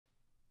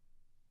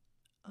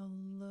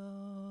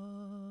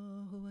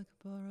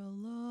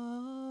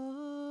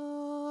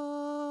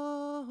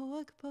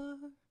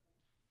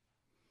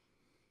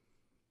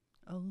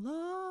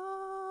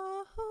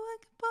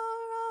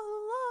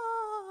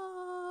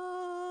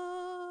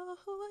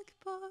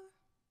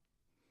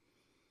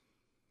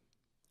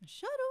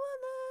أشهد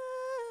أن لا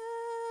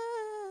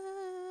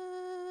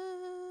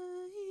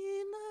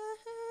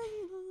إله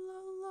إلا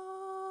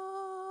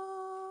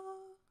الله.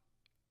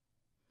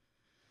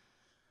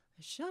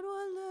 أشهد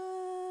أن لا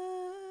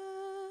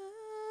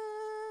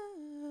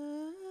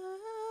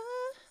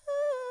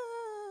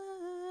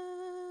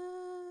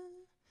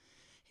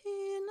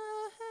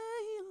إله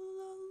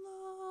إلا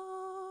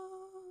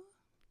الله.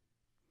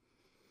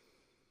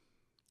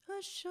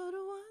 أشهد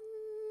أن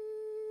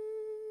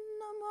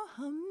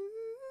محمد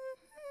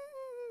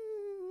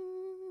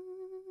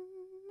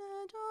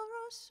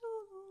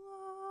رسول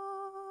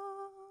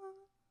الله.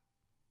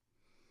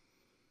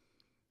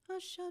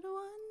 أشهد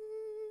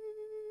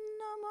أن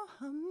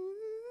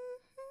محمد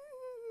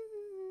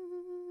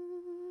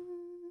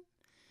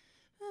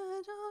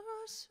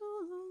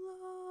رسول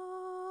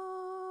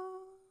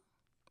الله.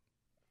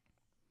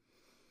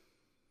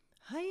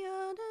 حي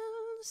على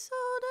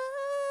الصلاة.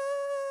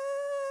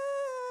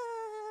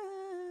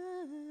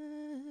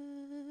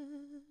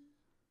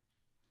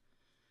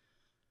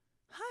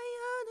 حي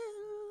على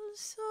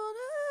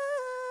الصلاة.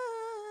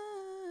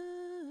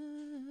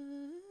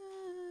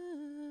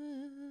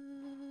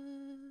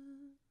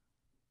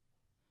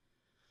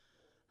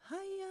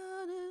 حي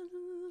على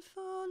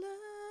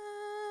الفلاح.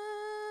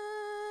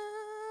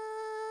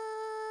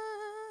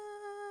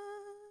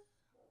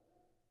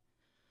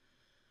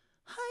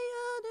 حي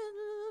على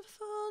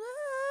الفلاح.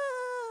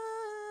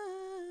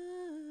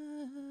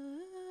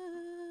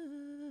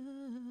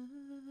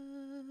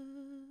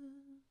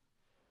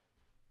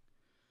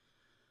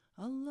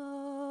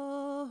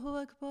 الله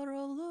أكبر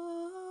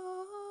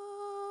الله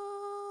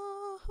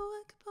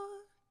أكبر.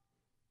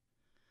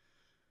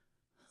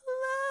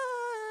 لا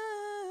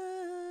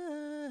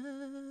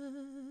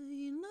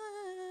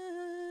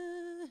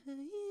إله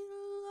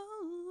إلا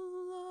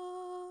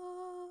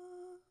الله.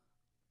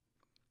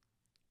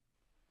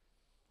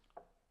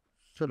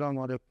 السلام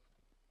عليكم.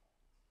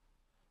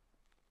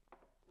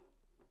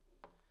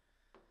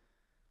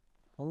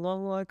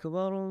 الله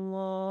أكبر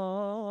الله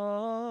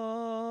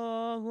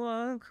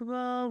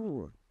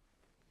أكبر.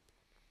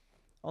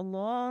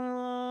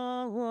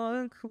 الله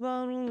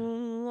أكبر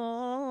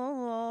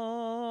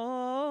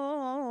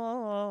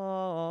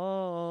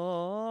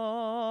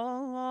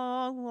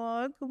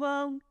الله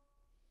أكبر.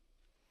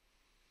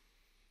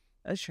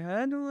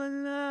 أشهد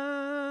أن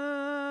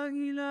لا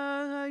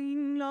إله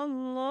إلا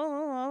الله.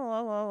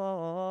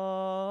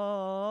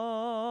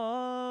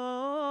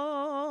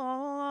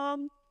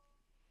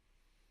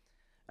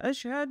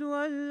 أشهد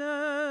أن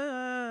لا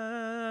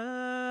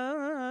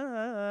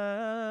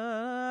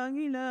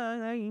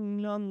إله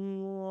إلا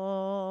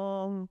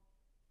الله.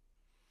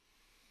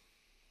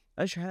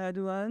 أشهد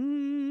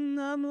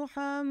أن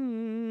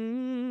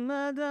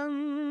محمدا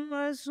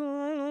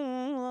رسول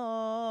الله.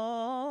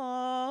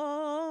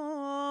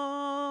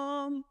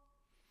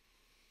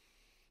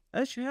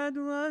 أشهد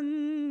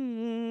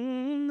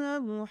أن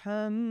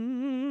محمدا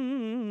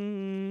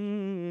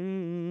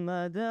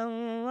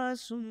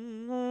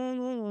رسول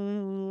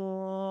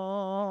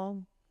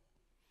الله.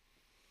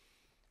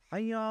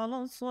 حي على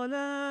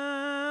الصلاة.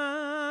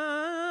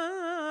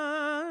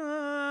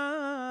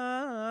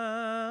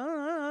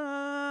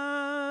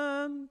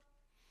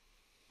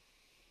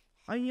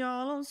 حي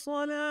على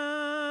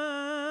الصلاة.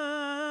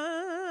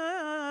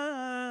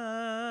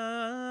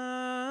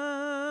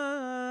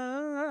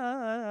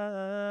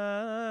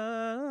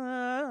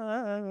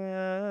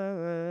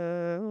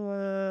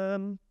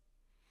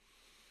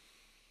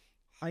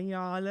 حي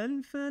على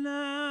الفلاح.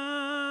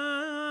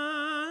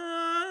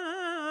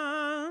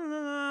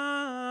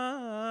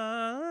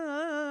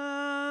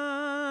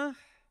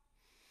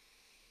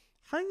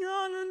 حي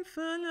على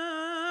الفلاح.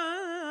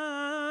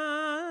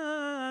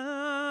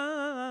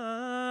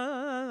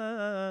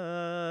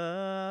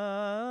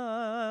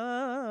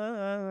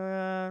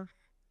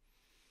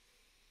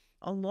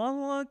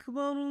 الله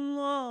أكبر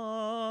الله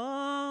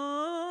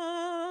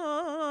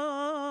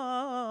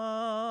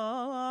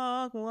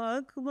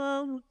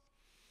أكبر.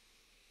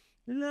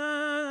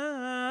 لا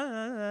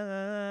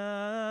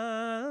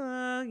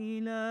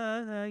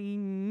إله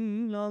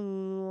إلا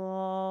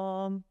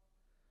الله.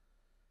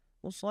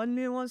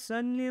 وصل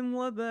وسلم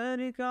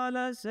وبارك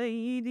على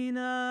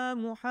سيدنا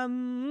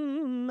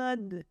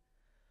محمد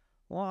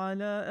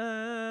وعلى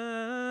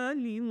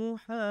آل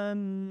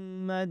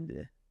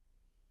محمد.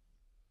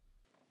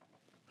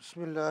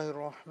 بسم الله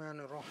الرحمن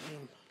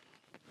الرحيم.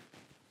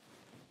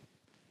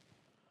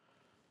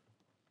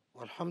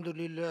 والحمد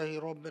لله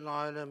رب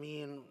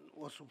العالمين،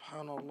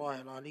 وسبحان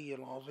الله العلي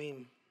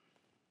العظيم.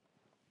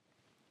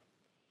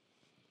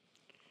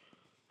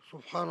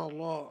 سبحان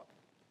الله،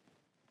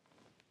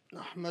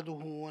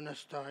 نحمده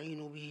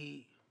ونستعين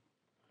به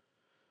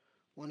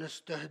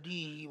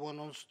ونستهديه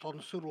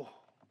ونستنصره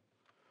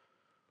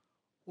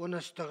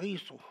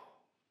ونستغيثه،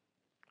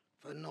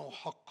 فإنه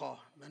حقا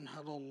من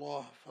هدى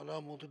الله فلا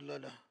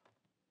مضل له،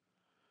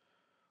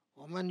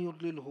 ومن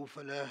يضلله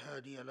فلا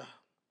هادي له.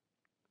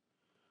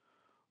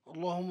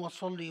 اللهم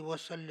صل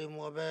وسلم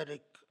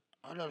وبارك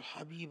على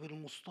الحبيب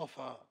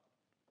المصطفى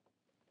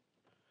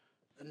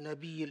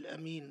النبي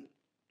الأمين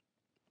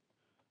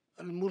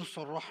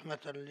المرسل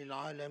رحمة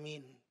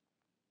للعالمين،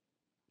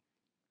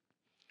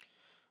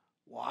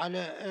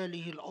 وعلى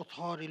آله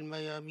الأطهار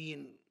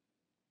الميامين،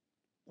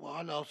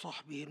 وعلى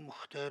صحبه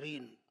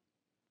المختارين.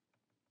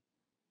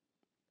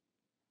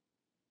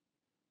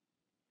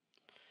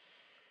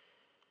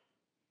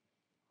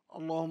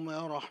 اللهم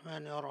يا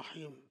رحمن يا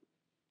رحيم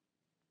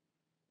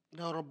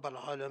يا رب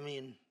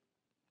العالمين،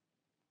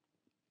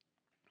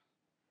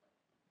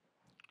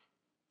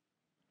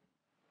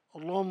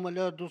 اللهم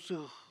لا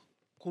تزغ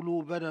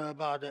قلوبنا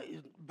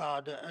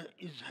بعد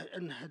إذ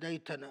أن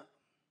هديتنا،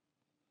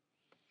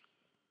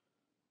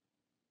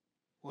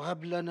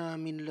 وهب لنا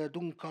من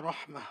لدنك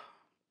رحمة،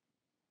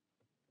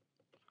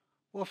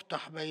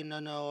 وافتح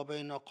بيننا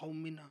وبين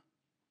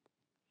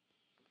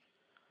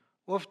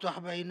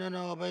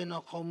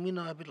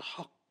قومنا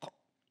بالحق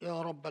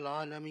يا رب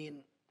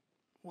العالمين،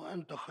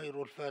 وأنت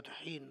خير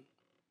الفاتحين.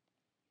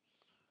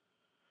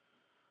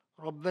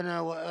 ربنا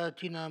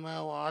وآتنا ما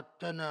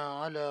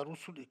وعدتنا على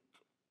رسلك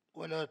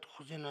ولا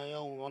تخزنا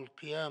يوم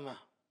القيامة.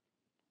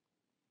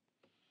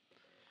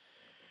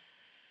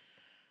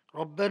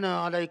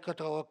 ربنا عليك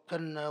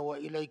توكلنا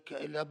وإليك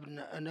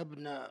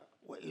أنبنا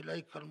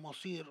وإليك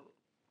المصير،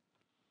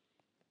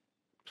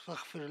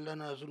 فاغفر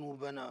لنا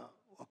ذنوبنا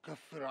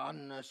وكفر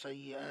عنا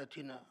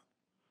سيئاتنا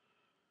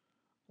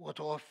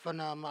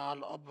وتوفنا مع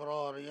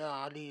الأبرار يا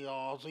علي يا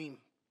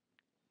عظيم.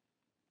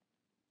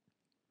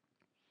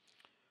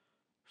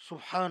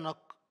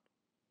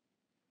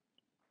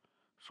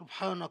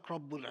 سبحانك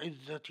رب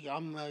العزة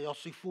عما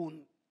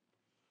يصفون،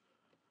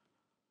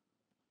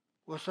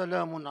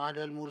 وسلام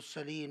على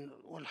المرسلين،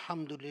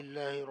 والحمد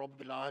لله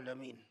رب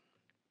العالمين.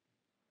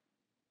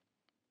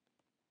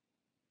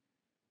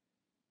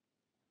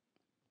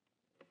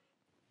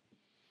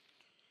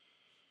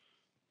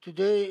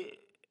 Today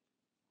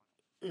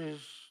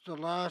is the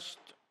last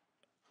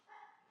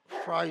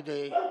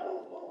Friday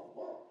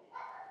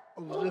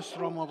of this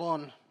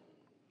Ramadan.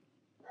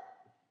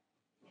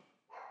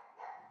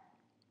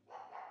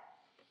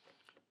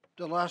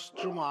 The last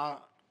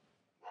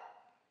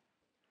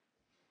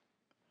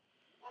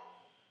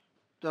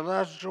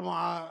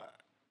Jum'ah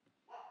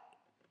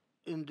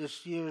in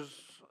this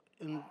year's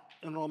in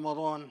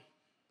Ramadan.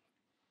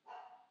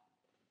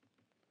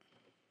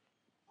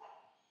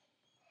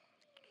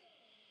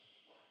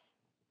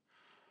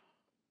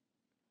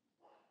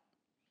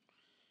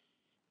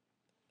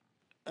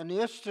 And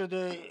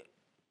yesterday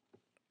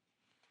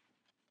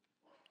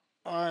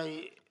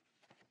I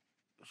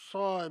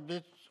saw a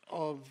bit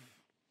of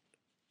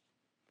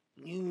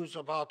news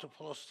about a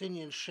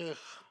Palestinian sheikh.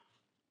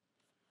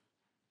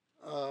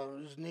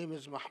 His name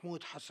is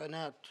Mahmoud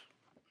Hassanat,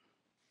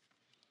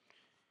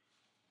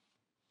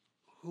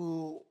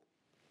 who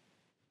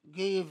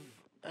gave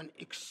an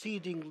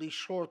exceedingly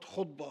short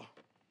khutbah.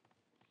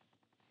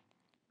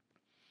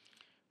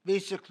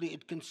 Basically,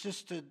 it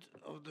consisted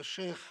of the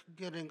sheikh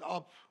getting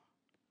up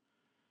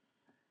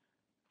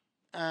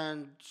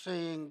and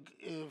saying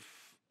if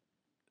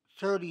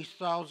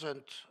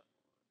 30,000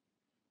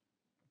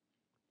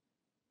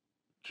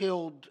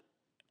 killed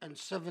and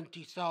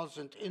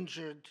 70,000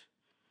 injured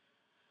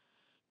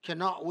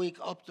cannot wake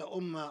up the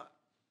Ummah,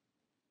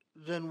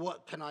 then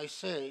what can I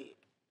say?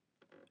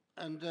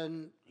 And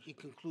then he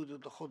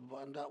concluded the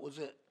khutbah, and that was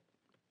it.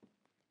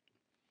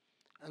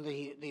 And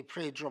they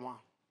prayed Jummah.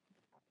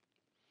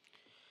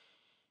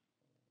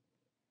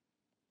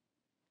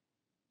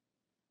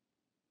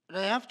 And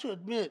I have to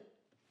admit,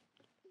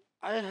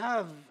 I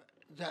have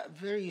that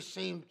very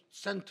same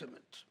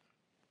sentiment.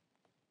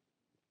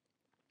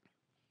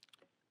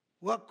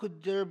 What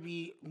could there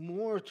be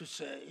more to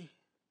say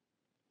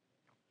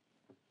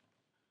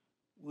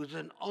with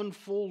an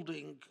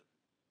unfolding,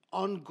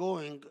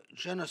 ongoing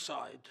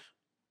genocide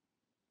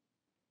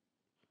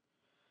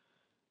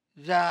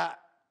that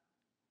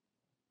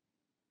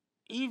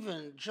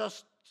even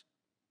just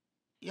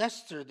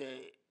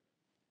yesterday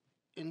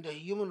in the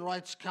Human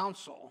Rights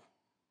Council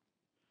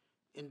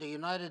in the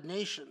United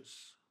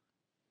Nations,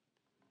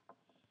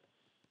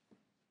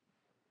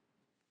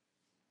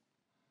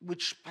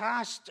 which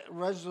passed a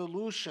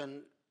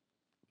resolution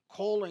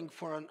calling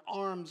for an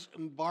arms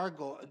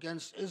embargo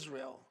against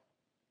Israel.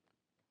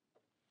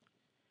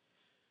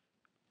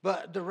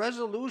 But the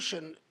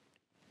resolution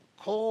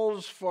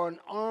calls for an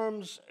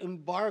arms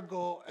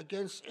embargo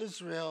against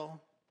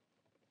Israel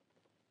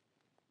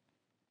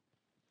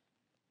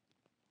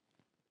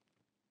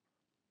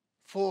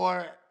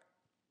for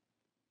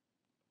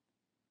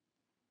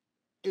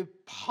a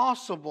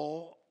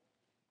possible,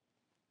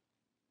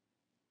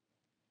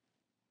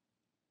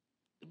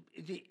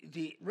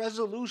 the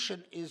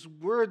resolution is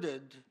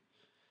worded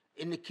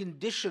in a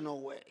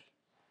conditional way,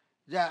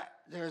 that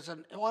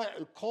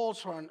it calls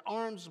for an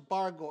arms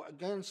embargo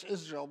against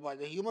Israel by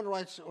the Human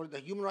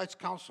Rights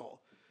Council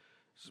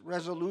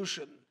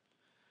resolution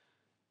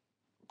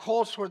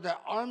calls for the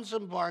arms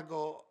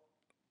embargo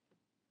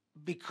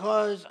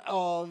because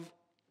of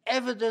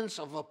evidence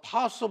of a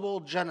possible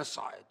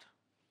genocide.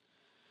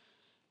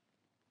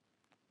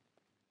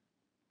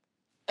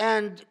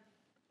 And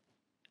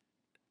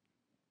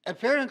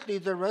apparently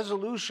the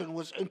resolution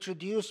was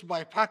introduced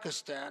by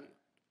Pakistan,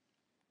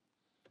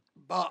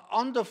 but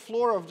on the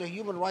floor of the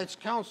Human Rights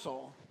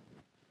Council,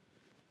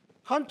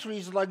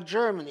 countries like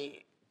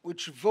Germany,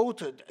 which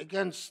voted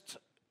against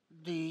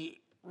the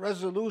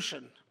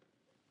resolution,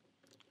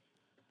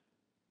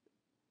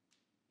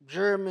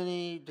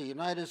 Germany, the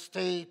United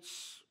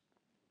States,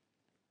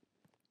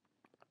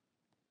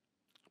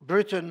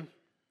 Britain,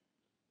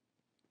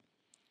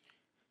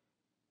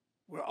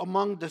 were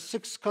among the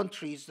 6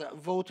 countries that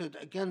voted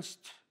against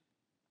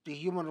the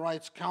Human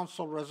Rights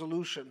Council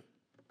resolution,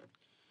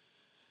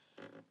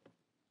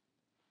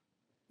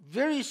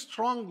 very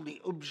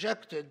strongly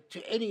objected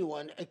to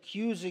anyone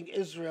accusing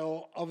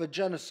Israel of a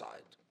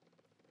genocide.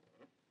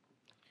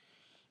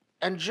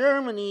 And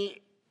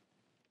Germany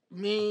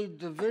made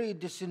the very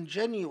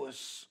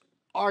disingenuous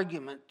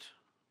argument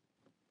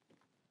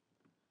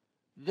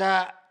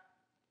that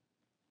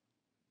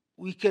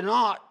we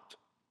cannot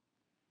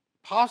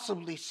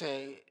possibly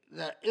say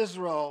that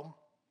Israel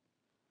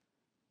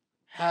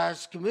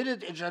has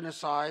committed a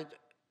genocide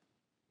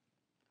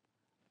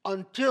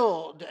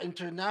until the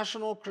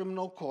International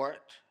Criminal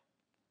Court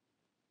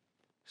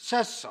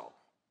says so.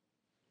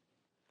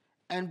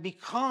 And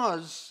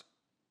because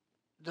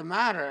the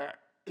matter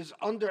is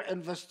under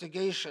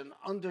investigation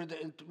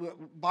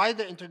by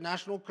the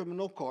International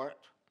Criminal Court,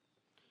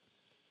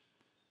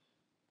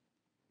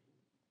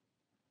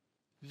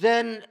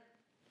 then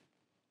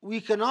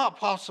we cannot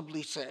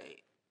possibly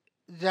say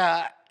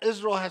that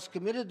Israel has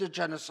committed a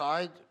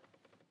genocide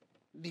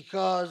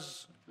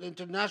because the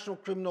International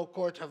Criminal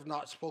Court have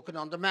not spoken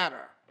on the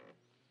matter.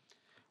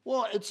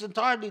 Well, it's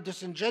entirely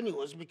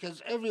disingenuous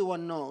because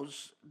everyone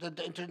knows that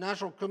the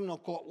International Criminal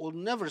Court will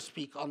never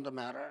speak on the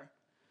matter,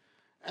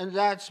 and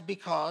that's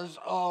because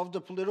of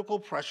the political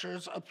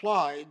pressures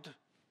applied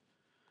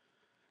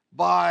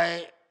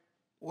by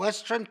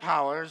Western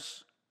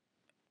powers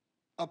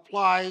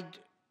applied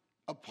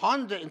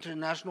upon the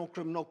International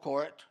Criminal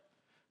Court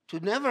to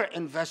never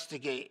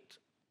investigate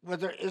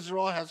whether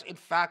Israel has in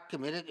fact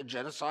committed a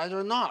genocide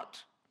or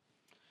not.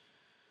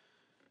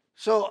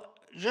 So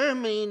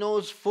Germany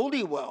knows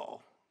fully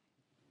well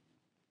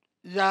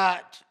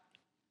that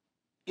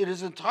it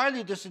is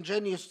entirely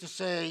disingenuous to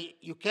say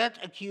you can't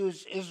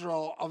accuse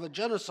Israel of a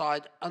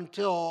genocide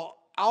until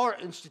our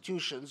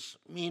institutions,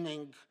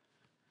 meaning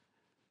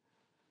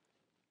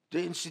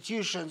the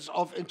institutions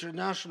of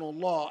international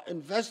law,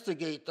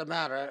 investigate the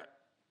matter,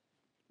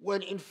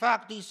 when in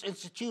fact these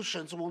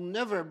institutions will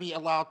never be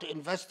allowed to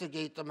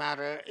investigate the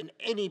matter in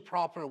any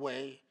proper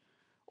way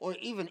or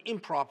even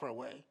improper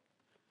way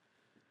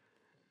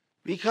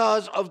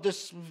because of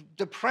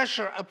the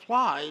pressure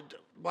applied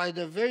by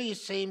the very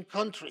same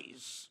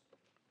countries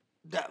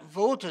that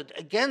voted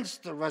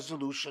against the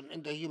resolution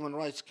in the Human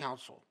Rights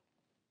Council.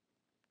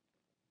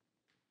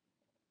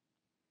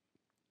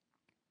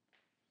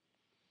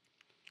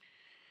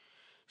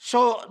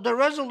 So the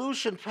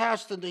resolution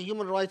passed in the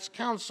Human Rights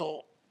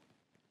Council,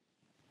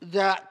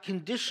 that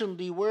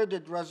conditionally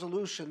worded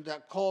resolution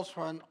that calls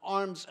for an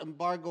arms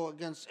embargo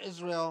against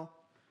Israel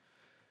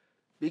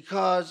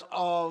because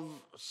of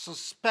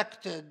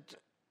suspected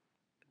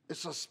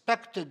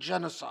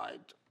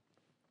genocide.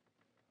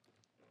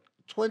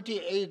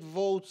 28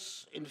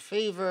 votes in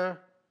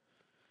favor,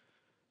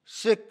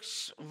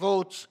 6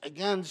 votes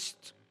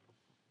against,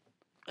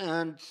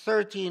 and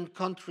 13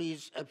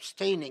 countries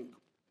abstaining.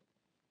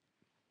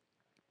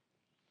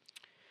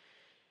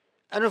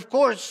 And of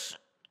course,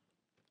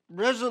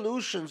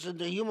 resolutions in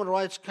the Human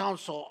Rights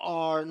Council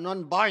are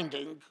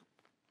non-binding.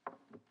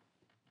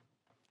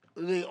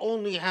 They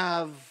only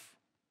have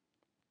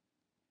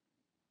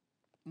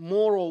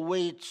moral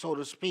weight, so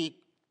to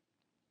speak.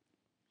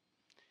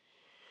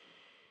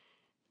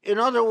 In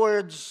other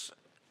words,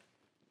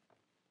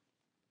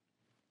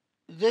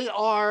 they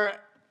are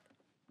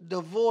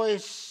the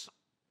voice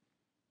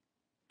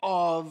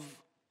of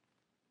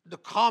the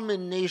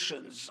common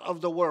nations of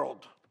the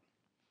world,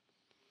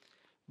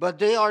 but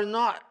they are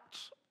not.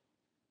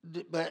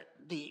 But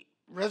the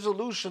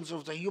resolutions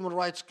of the Human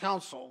Rights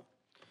Council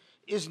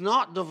is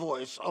not the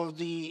voice of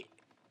the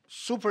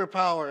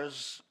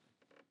superpowers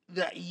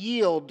that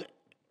yield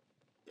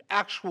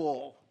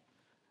actual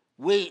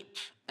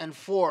weight and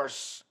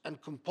force and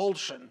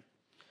compulsion.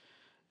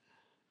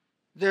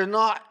 They're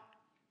not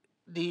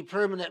the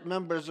permanent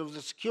members of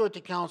the Security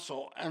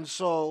Council, and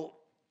so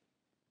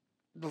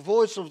the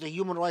voice of the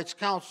Human Rights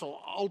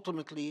Council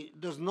ultimately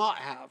does not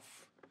have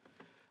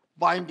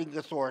binding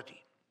authority.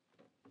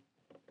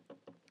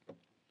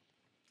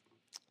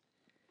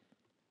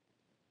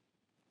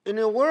 In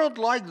a world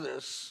like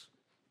this,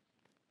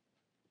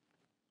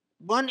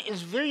 one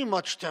is very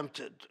much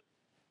tempted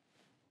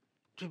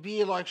to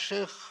be like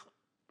Sheikh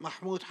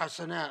Mahmoud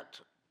Hassanat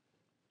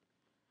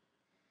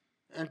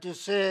and to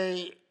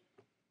say,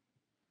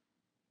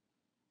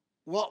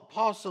 what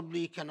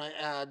possibly can I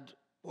add?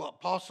 What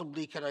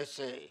possibly can I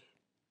say?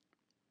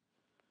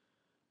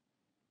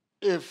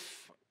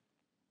 If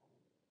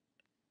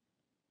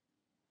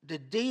the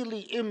daily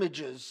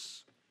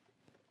images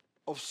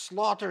of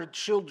slaughtered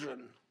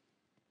children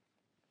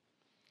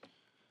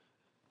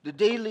the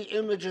daily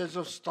images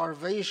of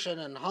starvation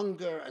and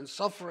hunger and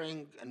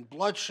suffering and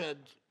bloodshed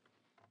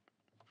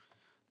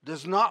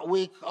does not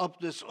wake up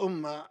this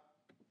ummah,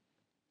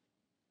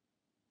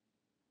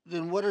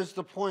 then what is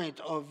the point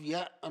of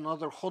yet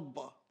another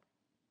khutbah?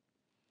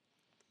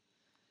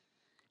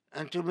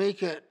 And to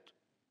make it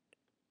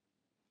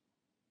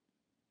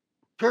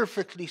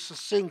perfectly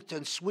succinct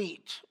and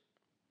sweet,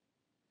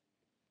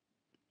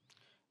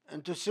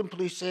 and to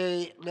simply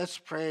say, let's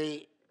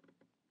pray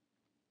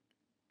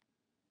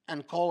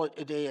and call it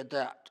a day at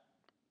that.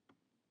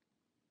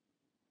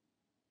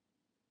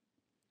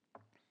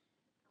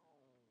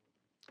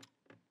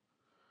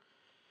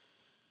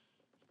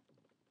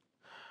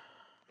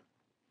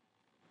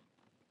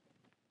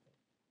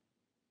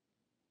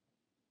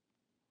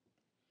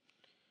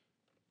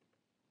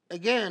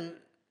 Again,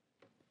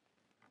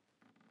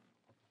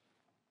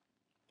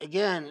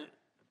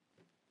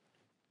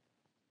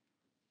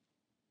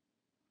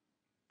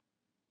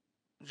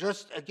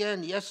 just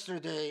again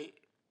yesterday,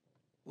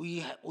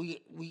 we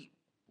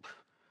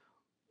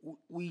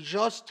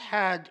just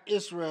had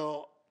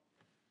Israel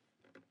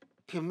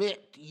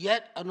commit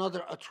yet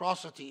another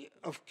atrocity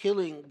of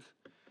killing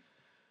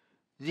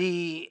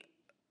the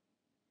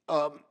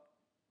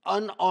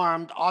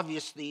unarmed,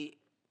 obviously,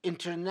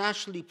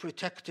 internationally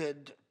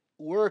protected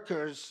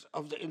workers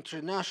of the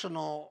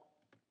international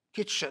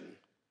kitchen.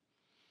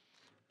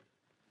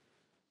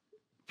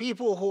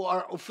 People who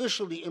are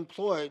officially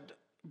employed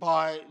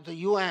by the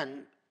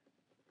UN,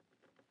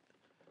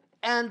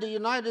 and the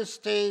United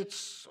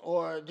States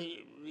or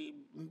the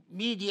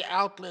media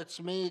outlets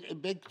made a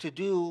big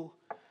to-do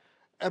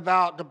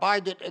about the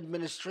Biden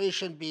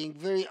administration being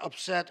very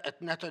upset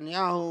at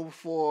Netanyahu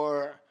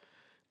for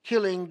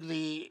killing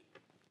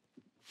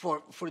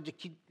for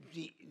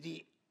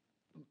the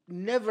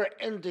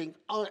never-ending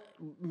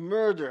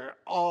murder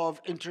of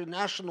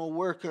international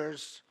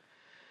workers,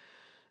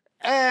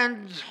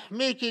 and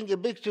making a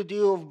big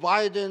to-do of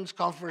Biden's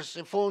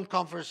phone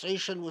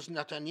conversation with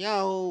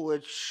Netanyahu,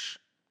 which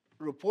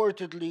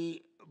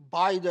reportedly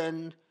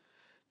Biden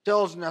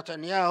tells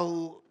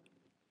Netanyahu,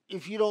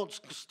 if you don't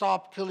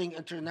stop killing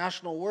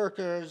international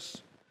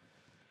workers,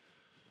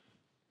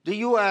 the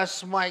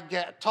US might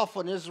get tough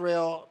on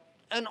Israel.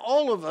 And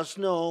all of us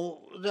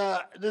know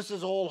that this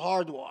is all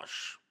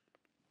hogwash.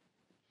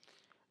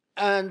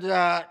 And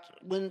that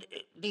when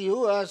the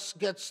US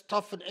gets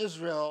tough on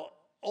Israel,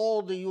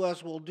 all the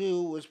US will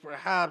do is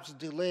perhaps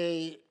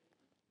delay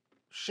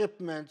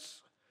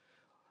shipments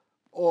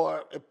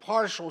or a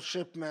partial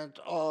shipment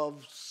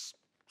of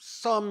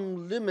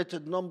some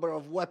limited number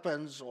of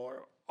weapons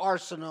or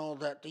arsenal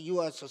that the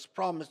US has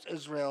promised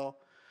Israel.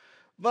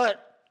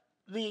 But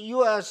the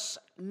US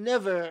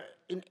never,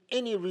 in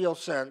any real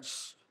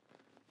sense,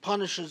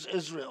 punishes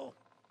Israel.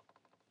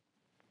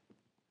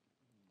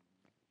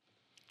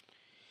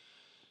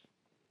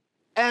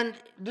 And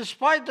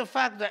despite the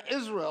fact that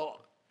Israel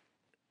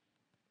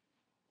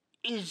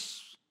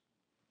is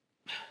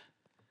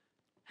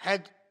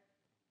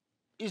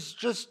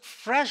just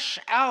fresh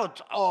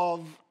out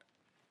of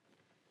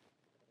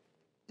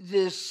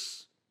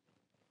this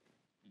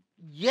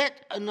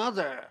yet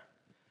another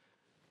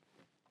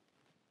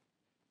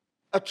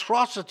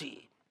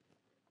atrocity,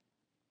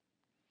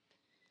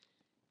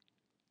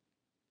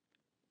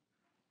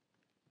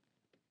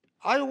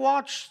 I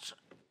watched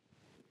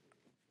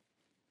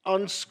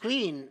on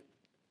screen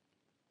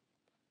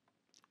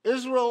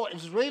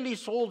Israeli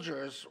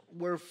soldiers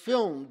were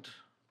filmed,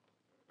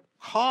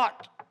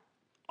 caught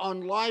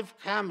on live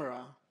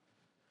camera,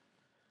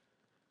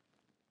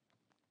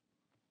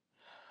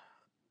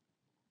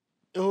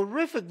 a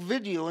horrific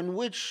video in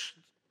which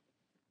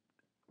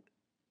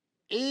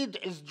aid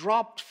is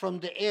dropped from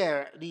the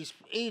air, these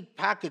aid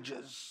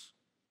packages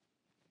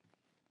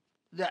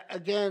that,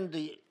 again,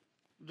 the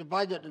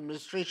Biden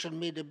administration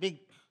made a big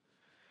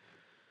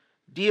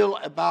deal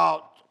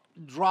about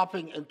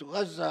dropping into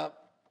Gaza.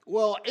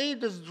 Well,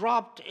 aid is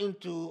dropped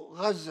into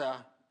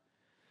Gaza,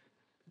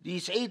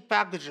 these aid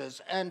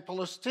packages, and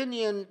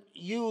Palestinian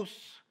youth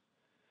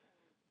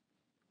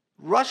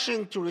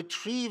rushing to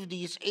retrieve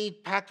these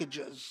aid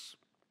packages.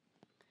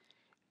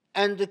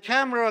 And the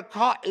camera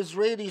caught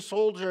Israeli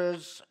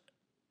soldiers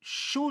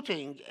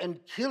shooting and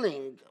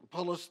killing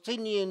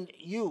Palestinian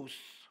youth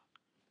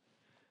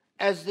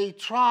as they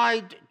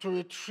tried to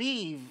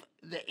retrieve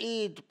the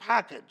aid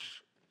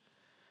package.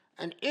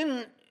 And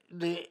in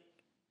the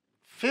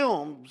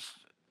films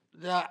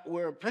that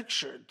were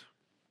pictured,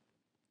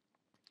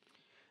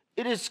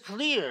 it is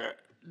clear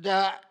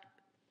that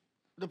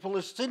the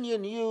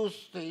Palestinian youth,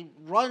 they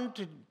run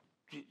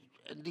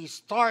they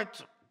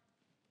start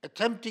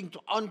attempting to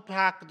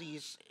unpack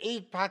these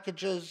aid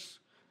packages.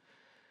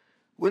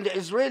 When the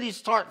Israelis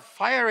start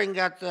firing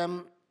at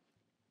them,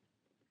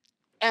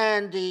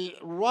 and they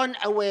run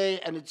away,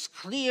 and it's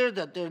clear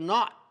that they're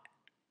not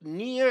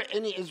near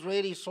any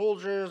Israeli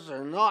soldiers,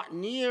 or not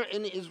near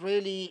any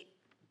Israeli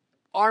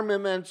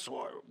armaments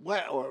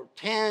or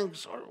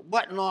tanks or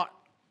whatnot.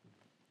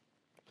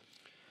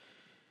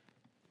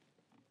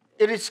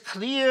 It is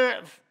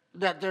clear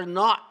that they're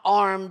not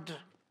armed,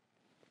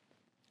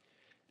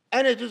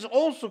 And it is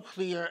also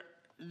clear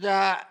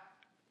that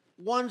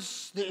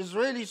once the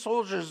Israeli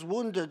soldiers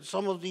wounded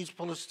some of these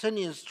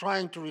Palestinians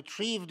trying to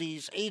retrieve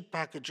these aid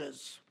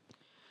packages,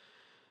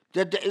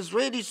 that the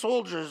Israeli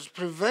soldiers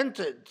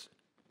prevented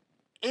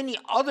any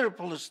other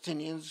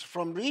Palestinians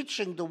from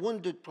reaching the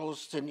wounded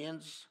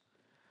Palestinians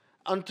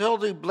until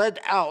they bled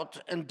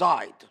out and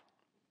died.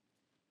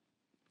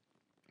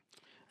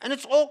 And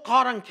it's all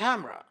caught on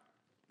camera.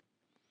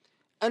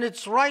 And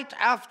it's right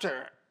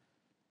after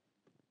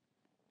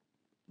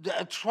the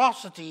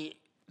atrocity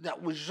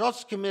that was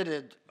just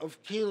committed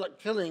of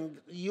killing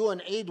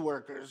UN aid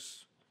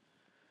workers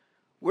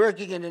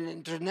working in an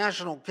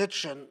international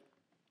kitchen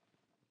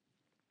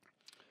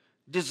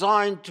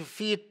designed to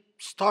feed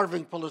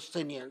starving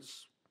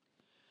Palestinians.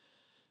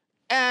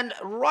 And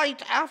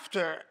right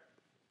after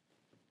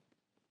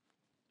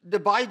the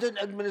Biden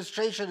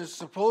administration is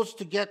supposed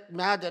to get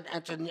mad at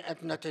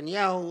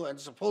Netanyahu and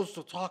supposed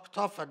to talk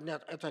tough at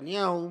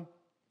Netanyahu,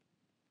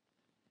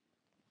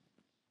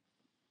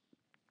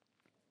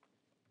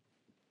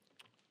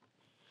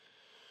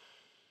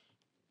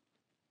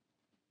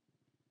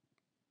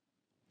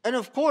 and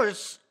of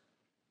course,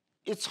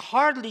 it's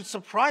hardly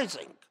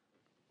surprising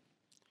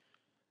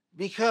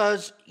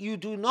because you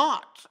do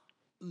not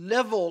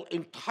level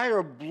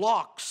entire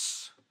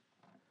blocks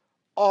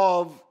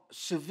of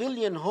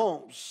civilian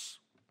homes.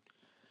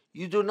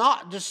 You do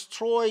not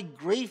destroy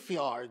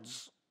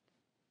graveyards.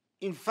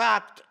 In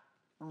fact,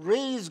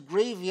 raze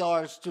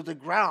graveyards to the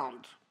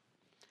ground.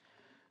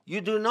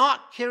 You do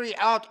not carry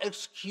out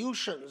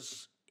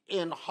executions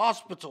in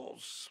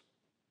hospitals.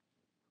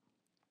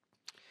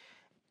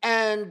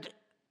 And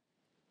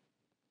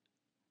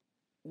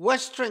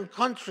Western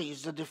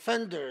countries, the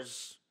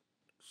defenders,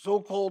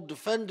 so-called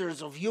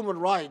defenders of human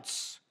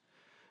rights,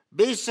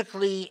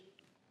 basically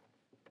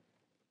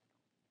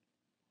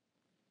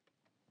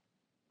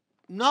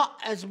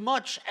not as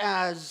much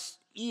as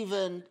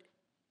even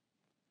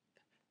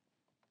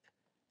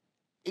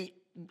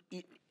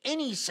in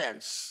any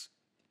sense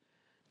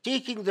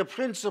taking the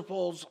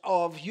principles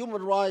of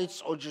human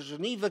rights or the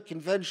Geneva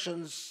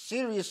Conventions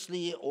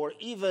seriously, or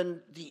even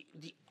the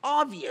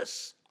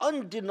obvious,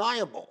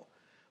 undeniable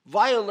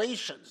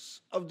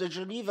violations of the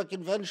Geneva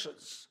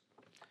Conventions.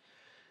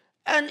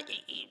 And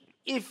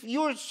if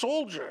your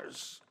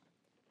soldiers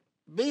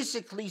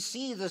basically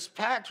see this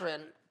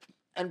pattern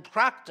and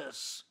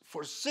practice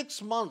for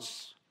 6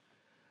 months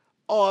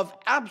of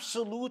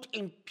absolute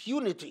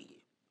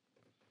impunity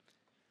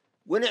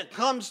when it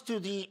comes to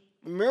the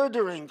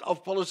murdering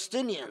of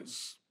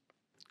Palestinians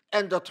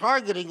and the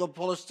targeting of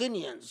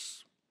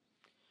Palestinians,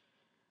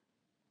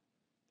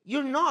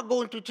 you're not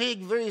going to take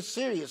very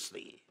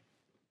seriously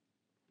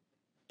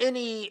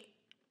any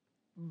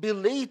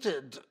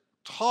belated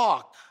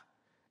talk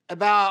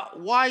about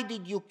why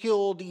did you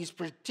kill these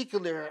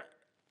particular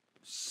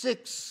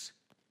 6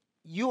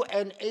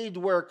 UN aid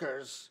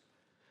workers,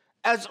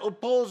 as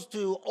opposed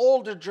to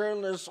all the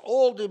journalists,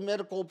 all the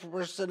medical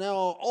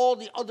personnel, all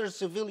the other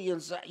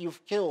civilians that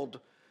you've killed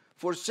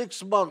for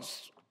 6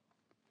 months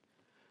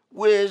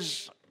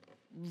with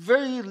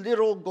very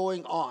little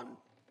going on.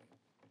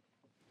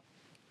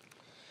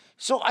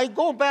 So I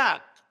go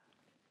back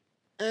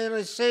and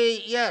I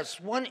say, yes,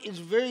 one is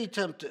very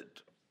tempted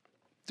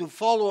to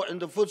follow in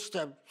the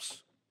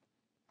footsteps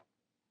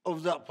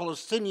of the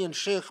Palestinian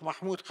Sheikh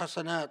Mahmoud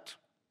Hassanat.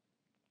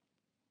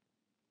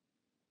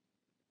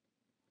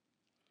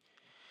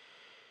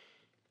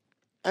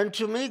 And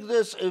to make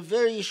this a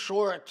very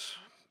short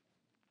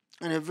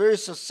and a very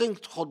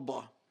succinct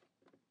khutbah,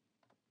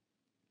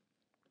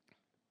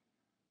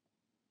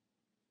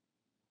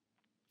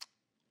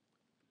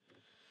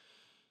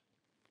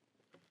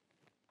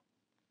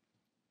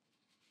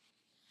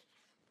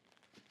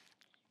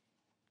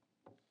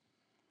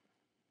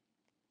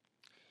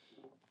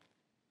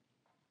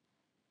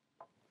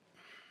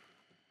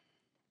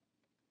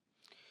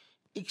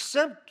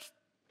 except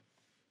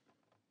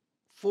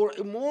for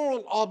a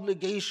moral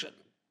obligation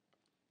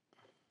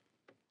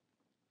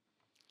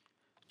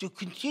to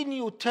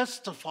continue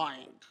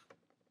testifying,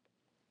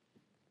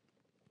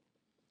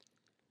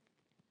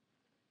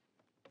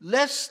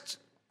 lest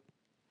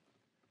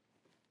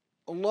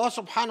Allah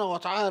subhanahu wa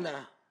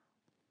ta'ala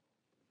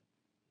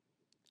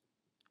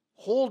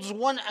holds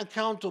one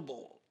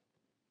accountable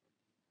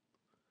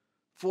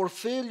for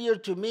failure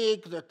to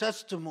make the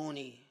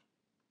testimony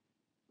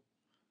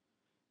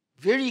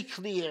very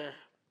clear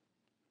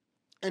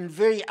and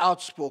very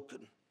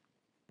outspoken.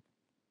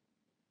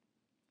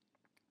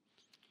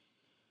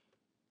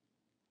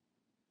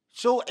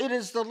 So it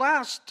is the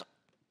last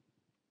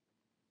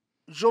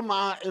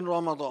Jum'ah in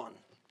Ramadan.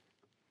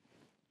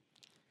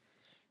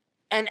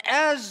 And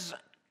as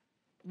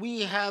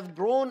we have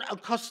grown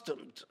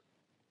accustomed,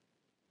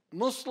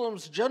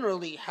 Muslims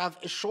generally have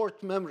a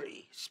short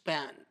memory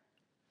span.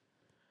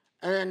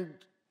 And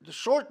the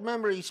short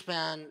memory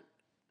span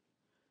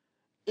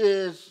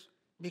is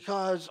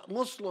because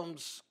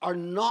Muslims are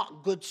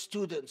not good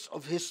students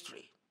of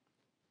history.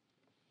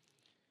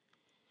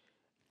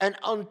 And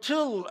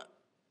until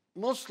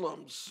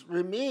Muslims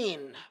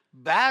remain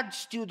bad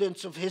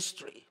students of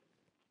history,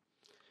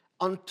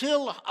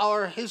 until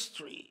our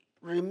history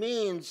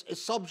remains a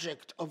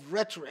subject of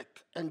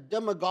rhetoric and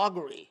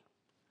demagoguery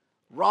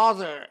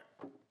rather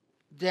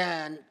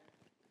than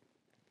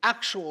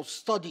actual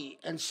study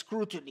and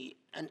scrutiny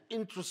and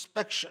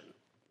introspection,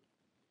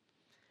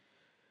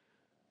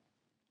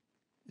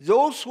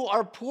 those who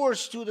are poor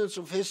students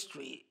of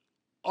history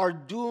are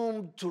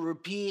doomed to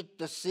repeat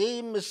the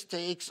same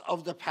mistakes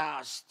of the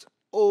past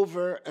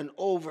over and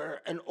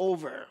over and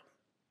over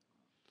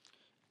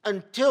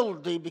until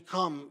they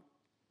become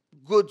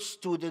good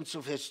students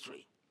of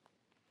history.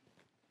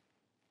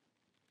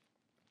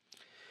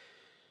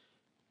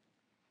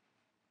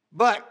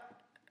 But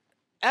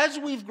as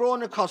we've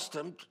grown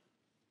accustomed,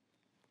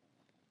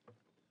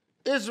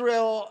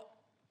 Israel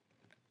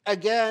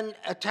again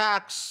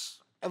attacks,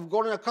 have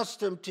grown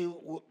accustomed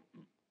to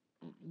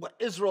what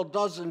Israel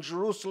does in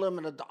Jerusalem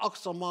and at the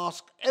Aqsa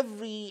Mosque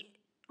every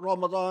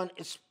Ramadan,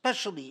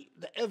 especially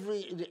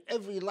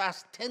every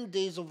last 10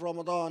 days of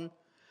Ramadan.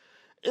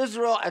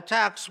 Israel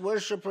attacks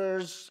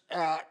worshippers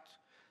at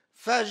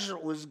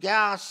Fajr with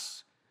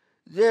gas.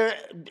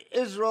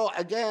 Israel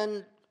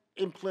again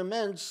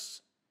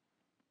implements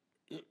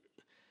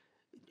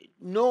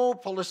no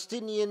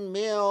Palestinian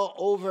male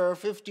over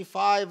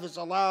 55 is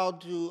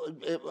allowed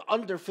to,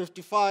 under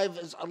 55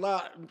 is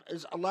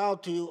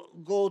allowed to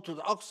go to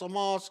the Aqsa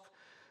Mosque.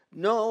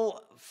 No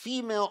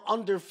female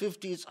under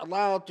 50 is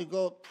allowed to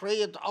go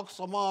pray at the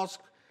Aqsa Mosque.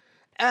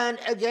 And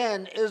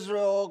again,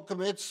 Israel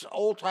commits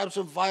all types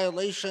of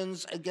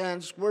violations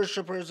against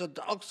worshippers at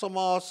the Aqsa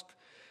Mosque.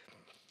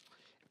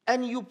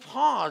 And you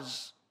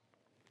pause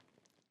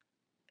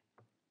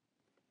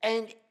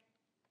and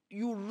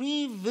you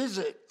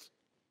revisit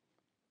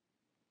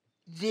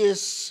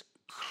this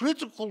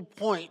critical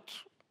point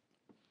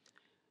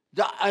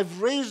that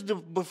I've raised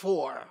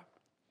before,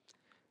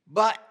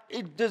 but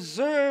it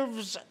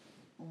deserves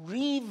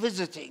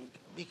revisiting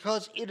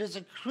because it is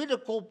a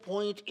critical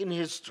point in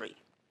history.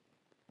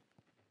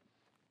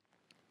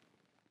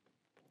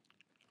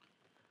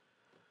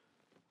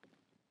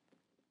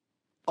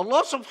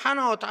 Allah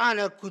subhanahu wa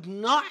ta'ala could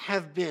not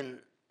have been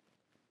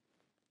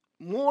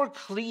more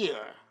clear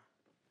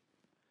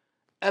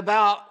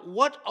about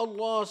what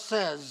Allah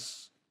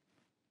says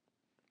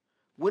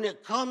when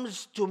it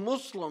comes to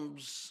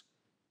Muslims,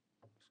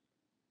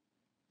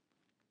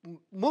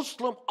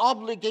 Muslim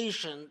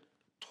obligation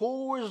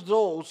towards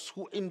those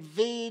who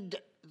invade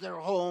their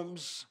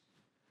homes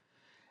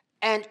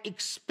and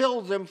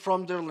expel them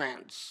from their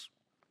lands.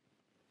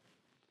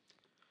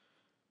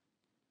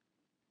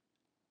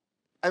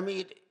 I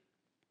mean,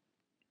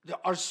 there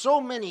are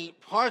so many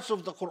parts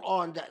of the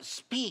Quran that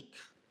speak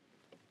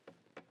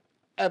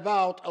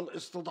about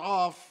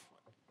al-istidaf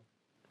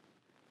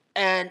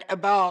and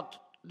about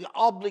the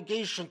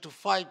obligation to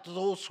fight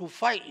those who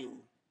fight you.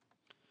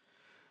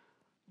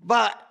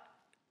 But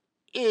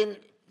in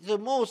the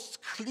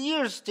most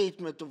clear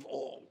statement of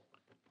all,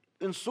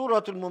 in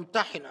Surah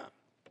Al-Mumtahina,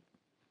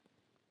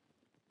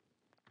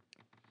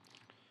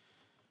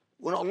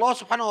 when Allah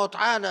subhanahu wa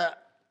ta'ala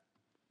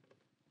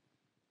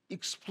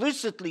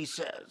explicitly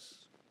says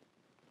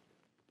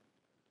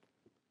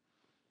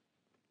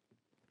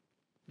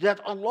that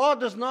Allah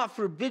does not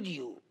forbid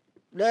you,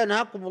 لا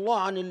ينهاكم الله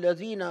عن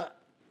الذين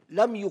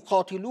لم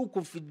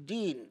يقاتلوكم في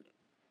الدين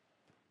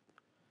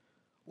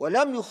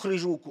ولم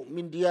يخرجوكم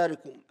من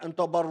دياركم أن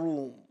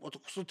تبروهم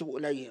وتقسطوا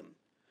إليهم.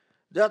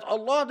 That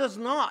Allah does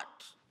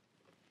not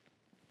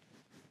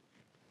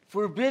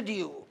forbid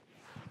you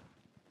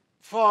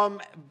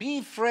from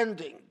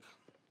befriending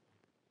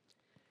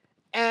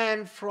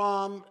and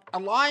from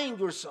allying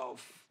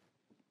yourself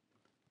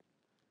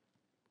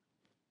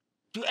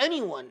to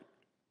anyone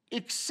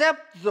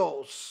except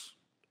those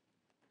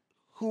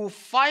who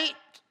fight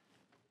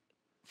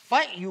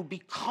you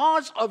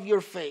because of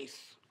your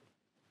faith,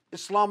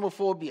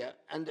 Islamophobia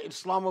and the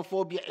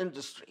Islamophobia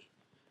industry,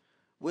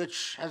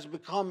 which has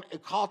become a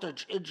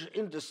cottage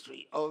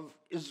industry of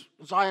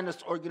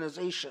Zionist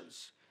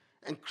organizations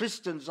and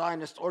Christian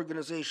Zionist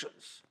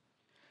organizations.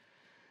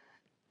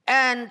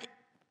 And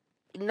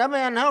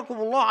إنما ينهاكم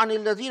الله عن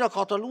الذين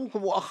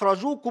قاتلوكم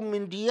وأخرجوكم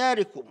من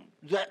دياركم,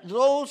 that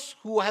those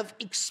who have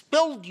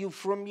expelled you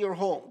from your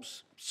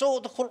homes. So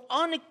the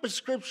Quranic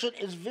prescription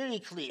is very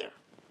clear.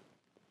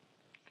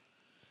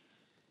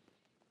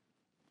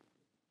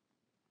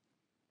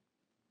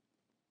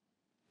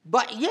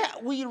 But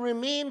yet we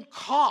remain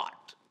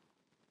caught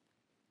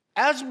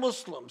as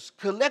Muslims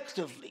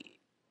collectively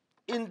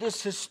in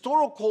this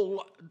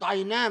historical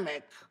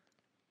dynamic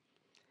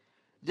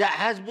that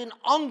has been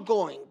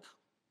ongoing,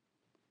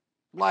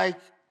 like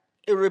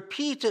a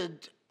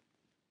repeated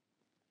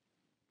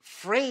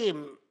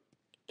frame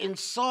in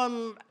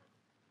some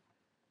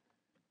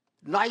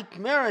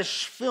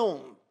nightmarish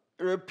film,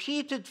 a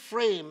repeated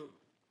frame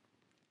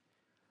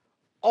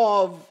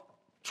of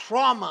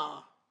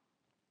trauma,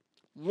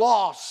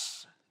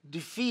 loss,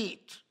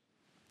 defeat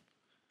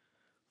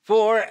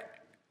for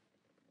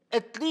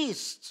at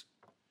least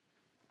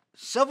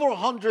several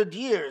hundred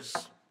years,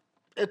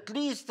 at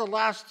least the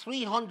last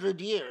 300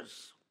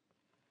 years.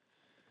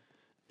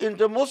 in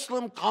the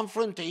Muslim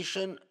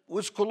confrontation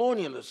with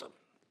colonialism.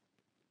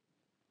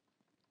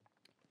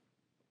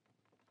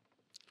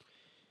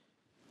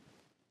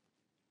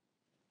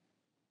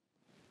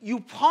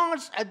 You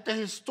pause at the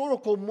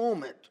historical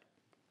moment,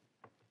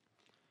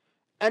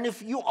 and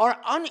if you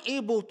are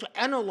unable to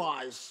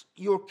analyze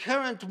your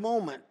current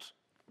moment,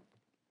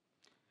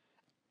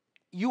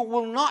 you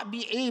will not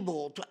be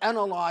able to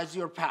analyze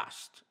your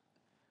past.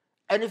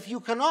 And if you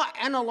cannot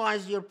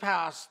analyze your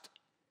past,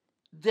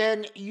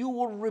 then you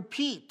will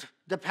repeat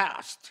the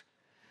past,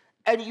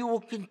 and you will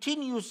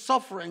continue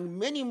suffering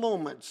many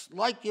moments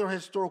like your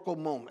historical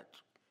moment.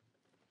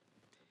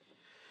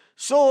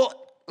 So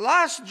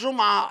last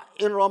Jum'ah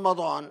in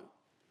Ramadan,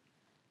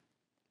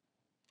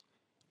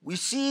 we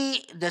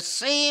see the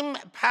same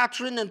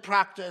pattern and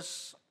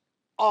practice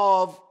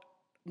of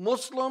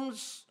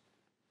Muslims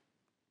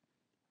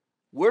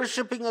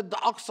worshiping at the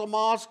Aqsa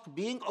Mosque,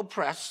 being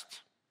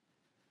oppressed,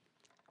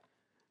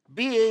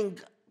 being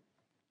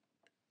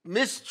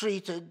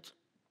mistreated,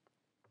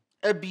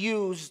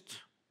 abused,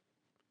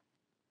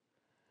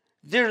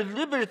 their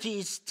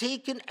liberties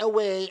taken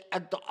away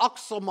at the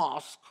Aqsa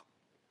Mosque,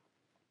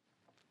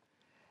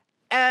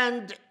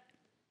 and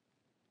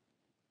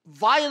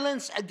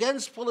violence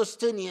against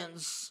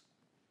Palestinians.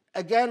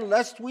 Again,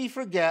 lest we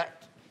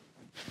forget,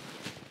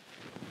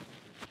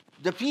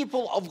 the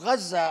people of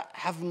Gaza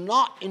have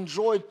not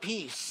enjoyed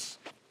peace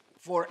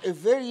for a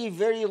very,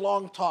 very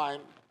long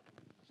time.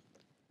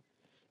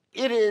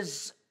 It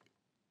is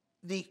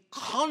the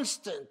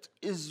constant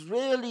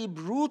Israeli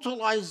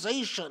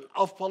brutalization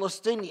of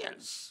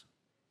Palestinians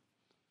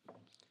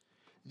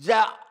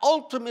that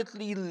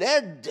ultimately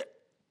led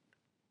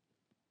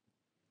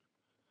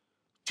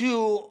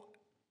to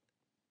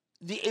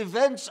the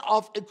events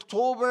of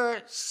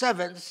October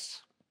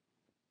 7th.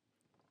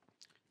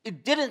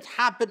 It didn't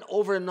happen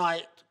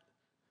overnight.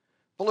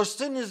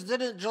 Palestinians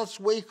didn't just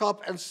wake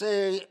up and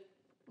say,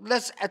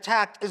 let's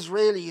attack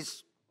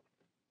Israelis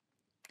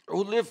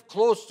who live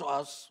close to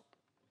us.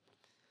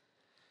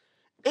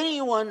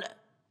 Anyone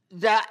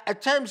that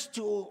attempts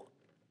to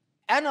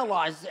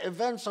analyze the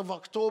events of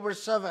October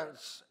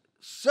 7th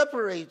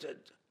separated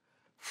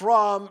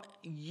from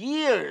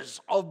years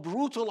of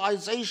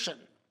brutalization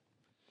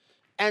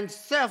and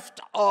theft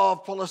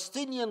of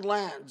Palestinian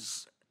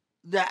lands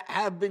that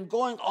have been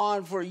going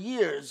on for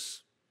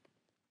years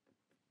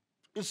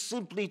is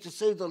simply, to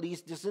say the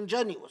least,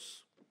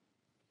 disingenuous.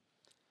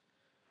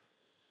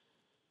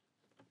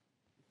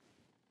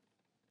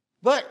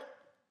 But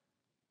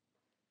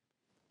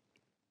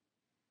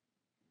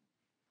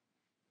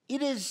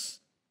it is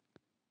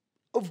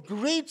of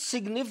great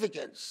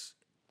significance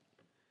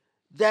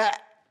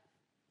that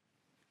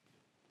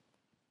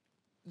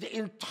the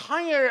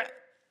entire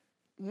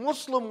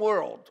Muslim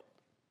world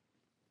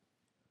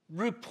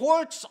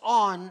reports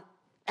on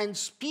and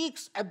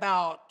speaks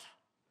about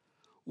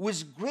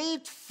with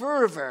great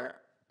fervor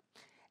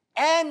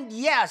and,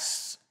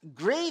 yes,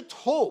 great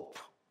hope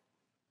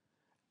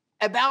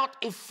about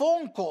a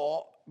phone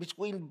call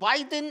between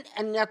Biden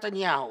and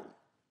Netanyahu.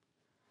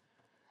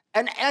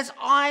 And as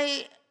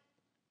I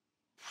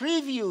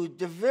previewed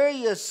the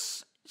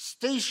various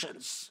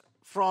stations,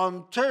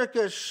 from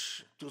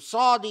Turkish to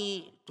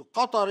Saudi to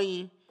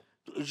Qatari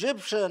to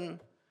Egyptian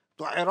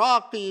to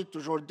Iraqi to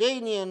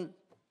Jordanian,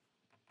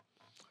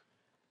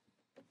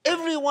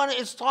 everyone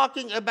is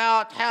talking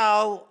about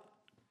how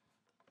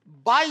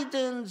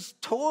Biden's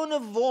tone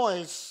of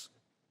voice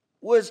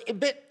was a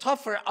bit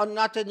tougher on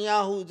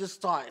Netanyahu this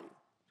time.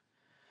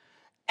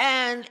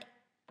 And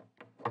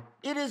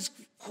it is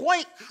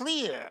quite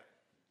clear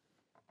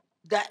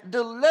that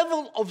the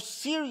level of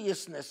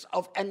seriousness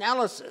of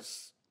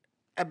analysis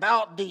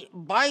about the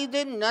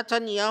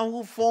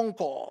Biden-Netanyahu phone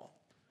call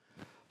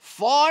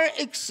far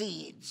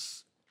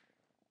exceeds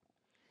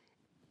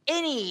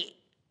any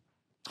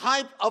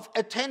type of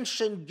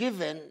attention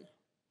given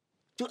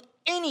to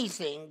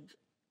anything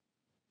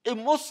a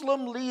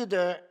Muslim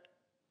leader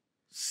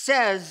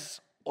says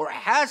or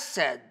has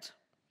said.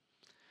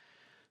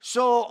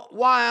 So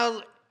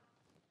while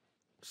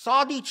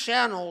Saudi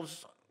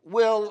channels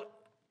will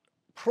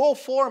pro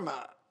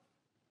forma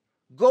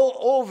go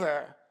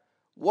over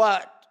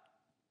what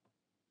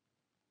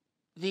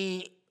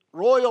the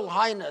Royal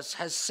Highness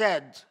has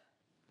said,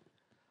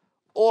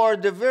 or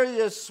the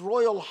various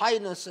Royal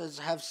Highnesses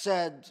have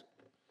said,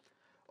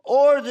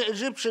 or the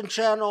Egyptian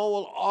channel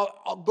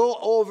will go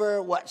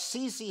over what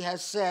Sisi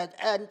has said,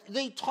 and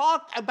they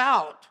talk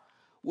about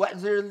what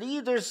their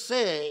leaders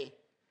say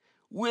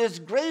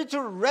with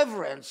greater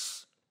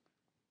reverence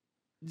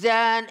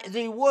than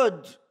they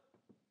would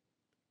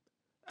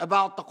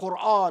about the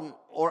Quran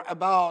or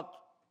about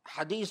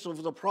hadith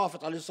of the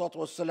Prophet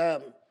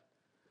ﷺ.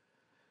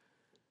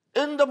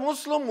 In the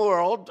Muslim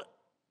world,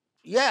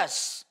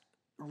 yes,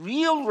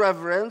 real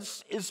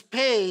reverence is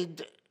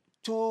paid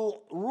to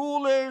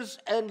rulers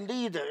and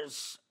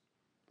leaders,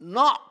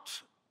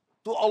 not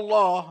to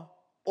Allah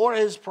or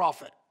His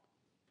Prophet.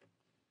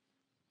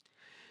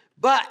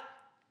 But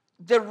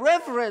the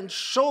reverence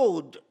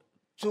showed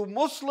to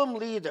Muslim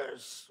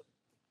leaders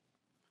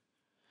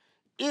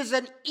is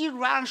an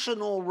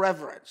irrational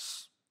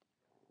reverence.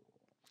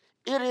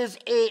 It is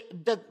a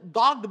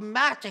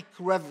dogmatic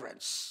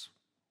reverence.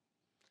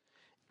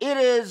 It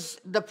is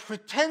the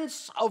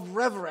pretense of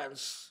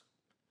reverence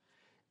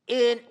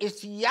in a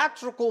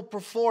theatrical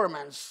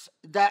performance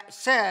that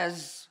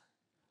says,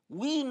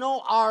 we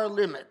know our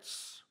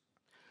limits.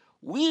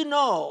 We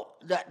know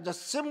that the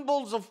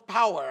symbols of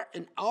power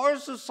in our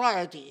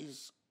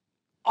societies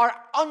are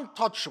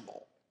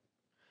untouchable.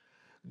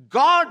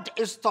 God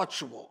is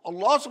touchable.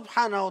 Allah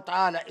subhanahu wa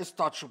ta'ala is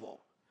touchable.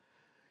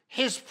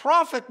 His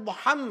Prophet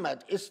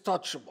Muhammad is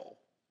touchable.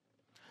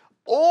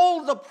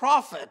 All the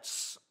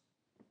prophets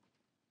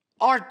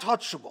are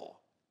touchable,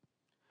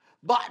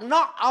 but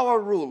not our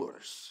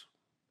rulers.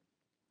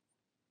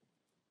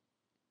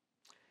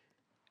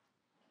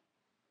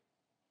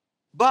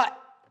 But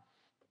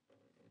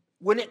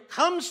when it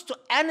comes to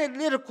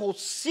analytical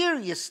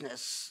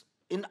seriousness,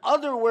 in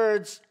other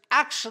words,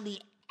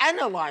 actually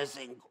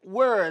analyzing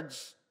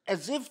words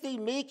as if they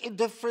make a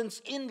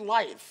difference in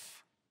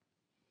life,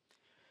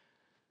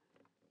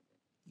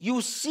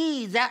 you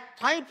see that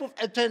type of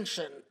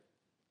attention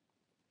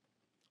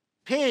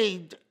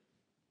paid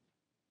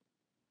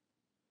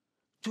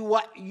to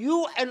what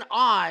you and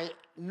I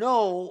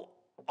know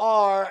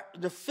are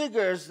the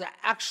figures that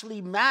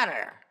actually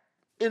matter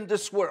in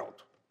this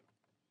world.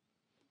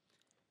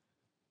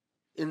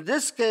 In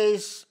this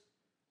case,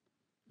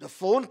 the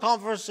phone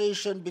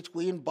conversation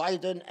between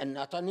Biden and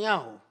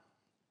Netanyahu.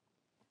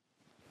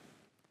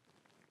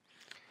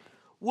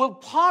 We'll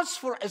pause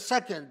for a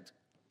second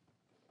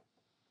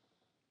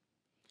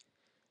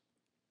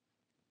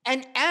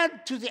and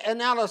add to the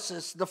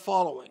analysis the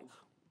following.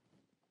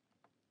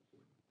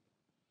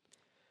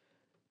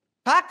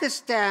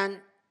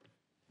 Pakistan,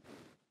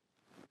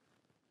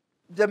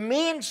 the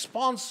main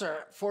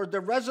sponsor for the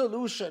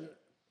resolution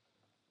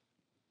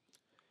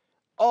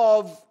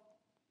of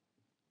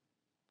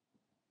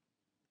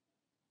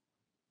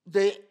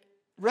the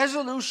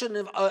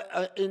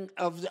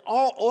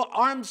all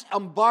arms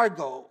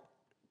embargo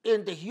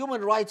in the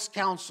Human Rights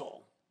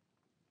Council.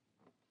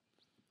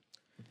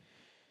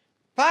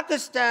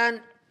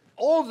 Pakistan,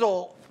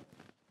 although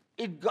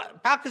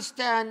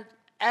Pakistan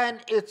and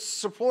its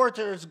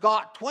supporters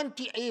got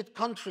 28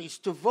 countries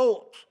to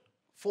vote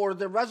for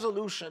the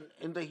resolution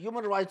in the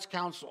Human Rights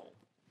Council,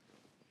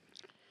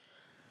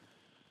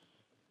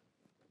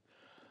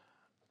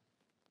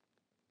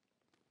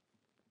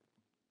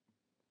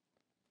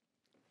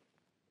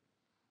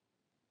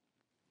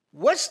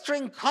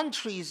 Western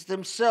countries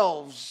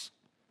themselves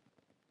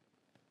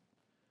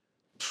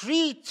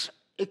treat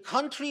a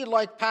country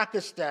like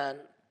Pakistan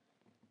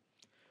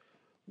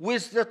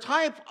with the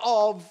type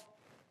of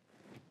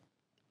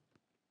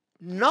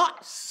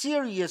not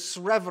serious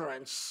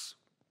reverence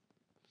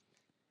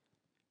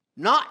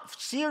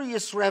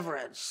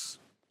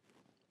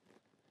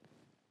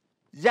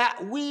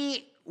that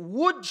we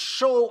would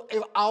show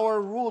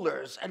our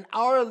rulers and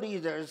our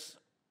leaders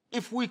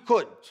if we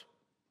could.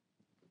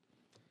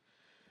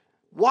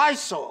 Why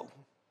so?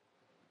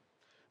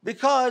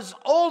 Because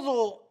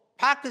although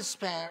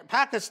Pakistan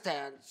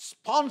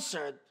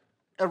sponsored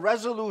a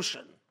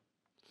resolution,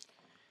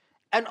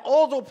 and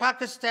although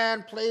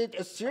Pakistan played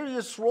a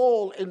serious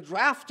role in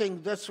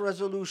drafting this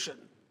resolution,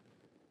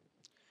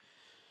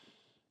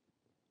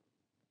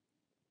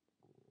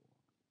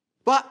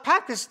 but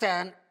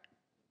Pakistan,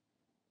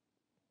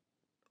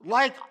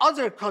 like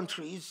other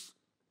countries,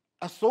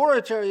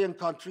 authoritarian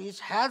countries,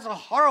 has a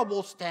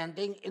horrible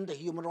standing in the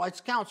Human Rights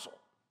Council.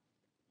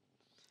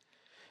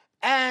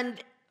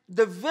 And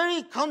the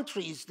very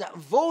countries that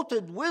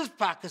voted with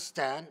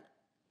Pakistan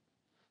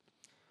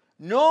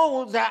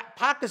know that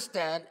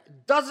Pakistan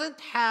doesn't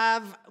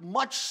have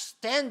much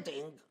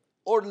standing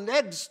or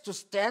legs to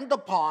stand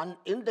upon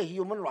in the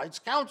Human Rights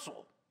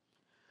Council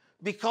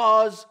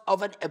because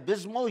of an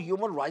abysmal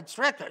human rights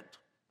record.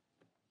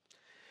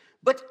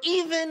 But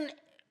even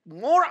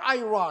more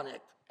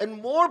ironic and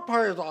more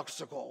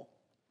paradoxical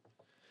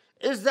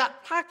is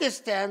that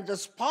Pakistan, the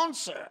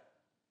sponsor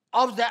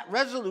of that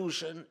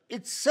resolution,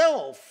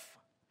 itself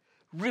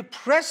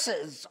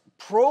represses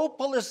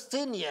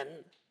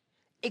pro-Palestinian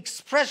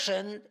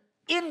expression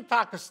in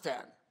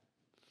Pakistan.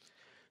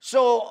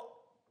 So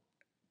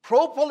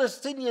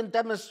pro-Palestinian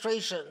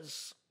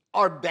demonstrations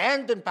are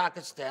banned in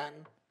Pakistan,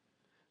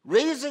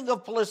 raising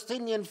of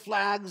Palestinian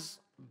flags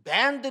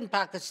banned in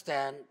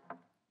Pakistan,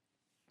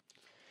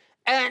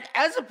 and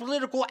as a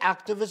political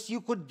activist,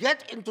 you could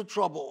get into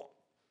trouble.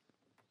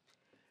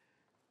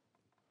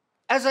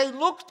 As I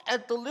looked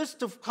at the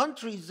list of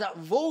countries that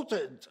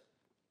voted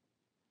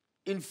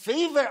in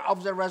favor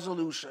of the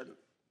resolution,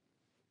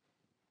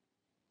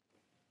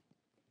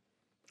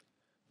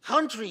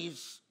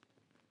 countries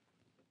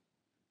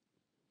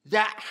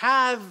that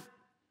have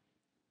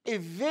a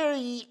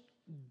very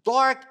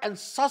dark and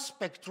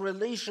suspect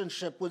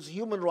relationship with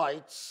human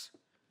rights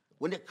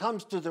when it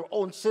comes to their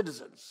own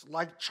citizens,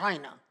 like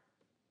China,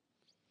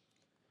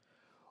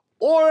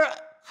 or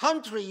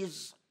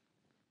countries,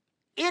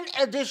 in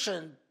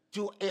addition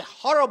to a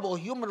horrible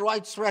human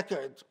rights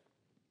record,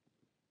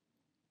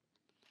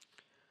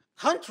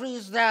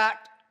 countries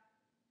that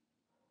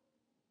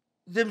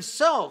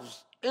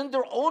themselves, in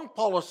their own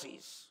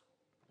policies,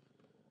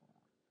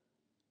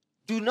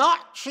 do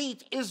not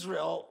treat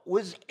Israel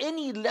with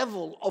any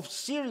level of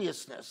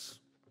seriousness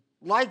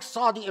like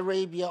Saudi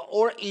Arabia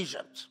or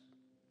Egypt.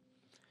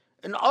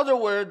 In other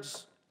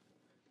words,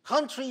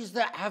 countries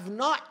that have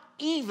not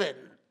even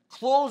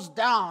closed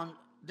down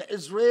the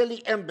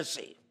Israeli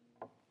embassy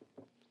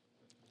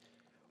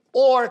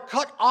or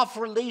cut off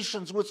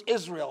relations with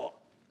Israel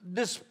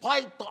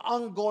despite the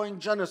ongoing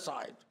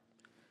genocide,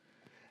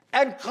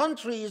 and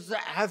countries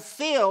that have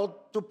failed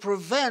to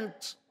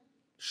prevent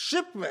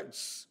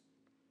shipments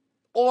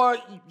or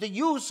the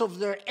use of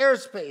their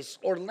airspace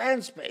or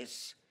land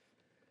space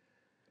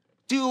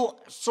to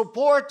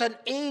support and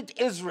aid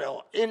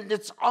Israel in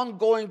its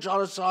ongoing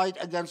genocide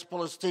against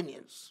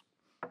Palestinians.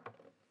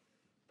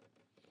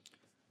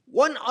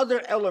 One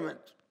other element.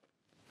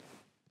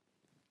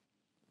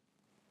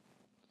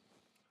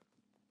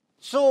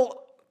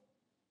 So,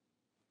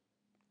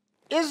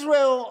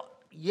 Israel,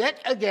 yet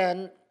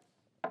again,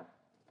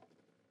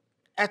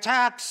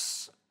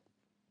 attacks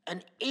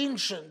an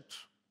ancient,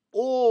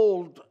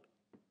 old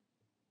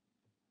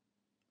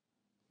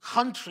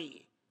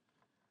country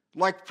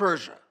like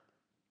Persia.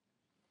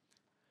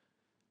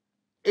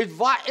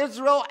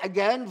 Israel,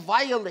 again,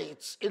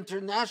 violates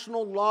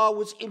international law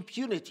with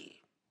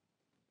impunity.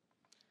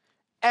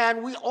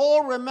 And we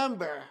all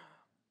remember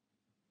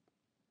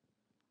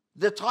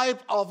the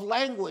type of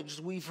language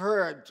we've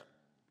heard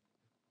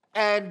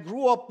and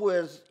grew up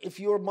with, if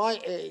you're my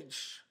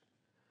age,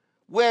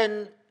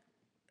 when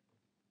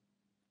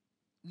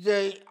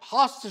the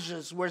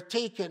hostages were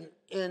taken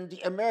in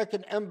the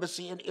American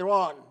embassy in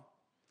Iran.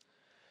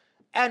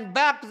 And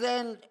back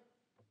then,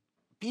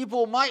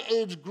 people my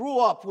age grew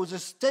up with a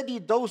steady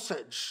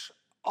dosage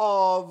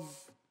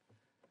of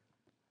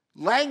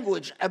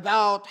language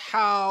about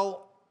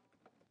how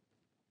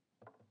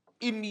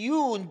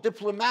immune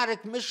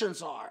diplomatic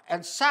missions are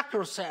and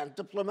sacrosanct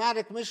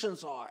diplomatic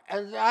missions are,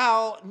 and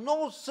how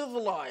no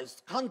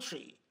civilized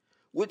country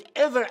would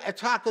ever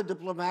attack a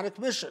diplomatic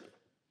mission.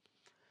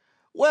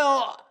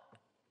 Well,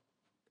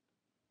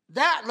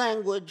 that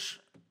language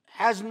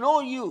has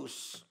no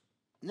use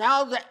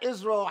now that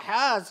Israel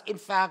has, in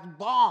fact,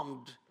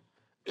 bombed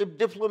a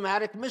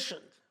diplomatic mission.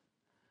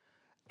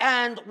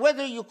 And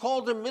whether you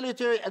call them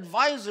military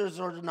advisors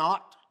or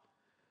not,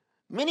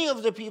 many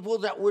of the people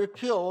that were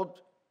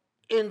killed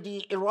in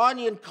the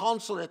Iranian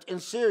consulate in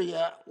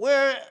Syria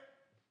were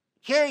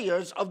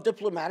carriers of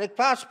diplomatic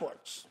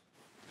passports.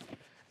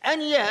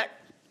 And yet,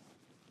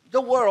 the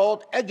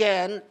world,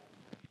 again,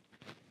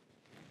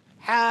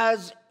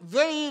 has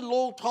very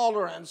low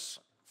tolerance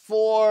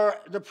for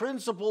the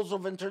principles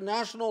of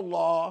international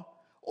law,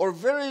 or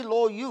very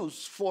low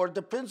use for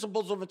the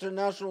principles of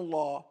international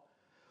law,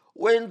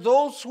 when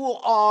those who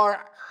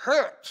are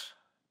hurt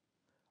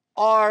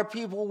are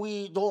people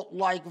we don't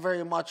like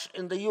very much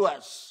in the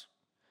US.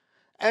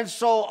 And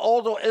so,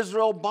 although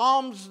Israel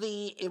bombs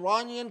the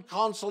Iranian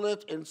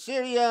consulate in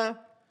Syria,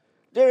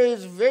 there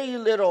is very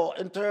little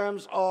in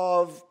terms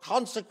of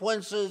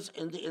consequences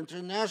in the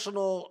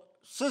international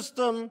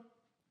system.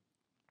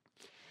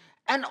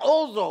 And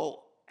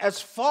although,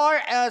 as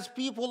far as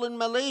people in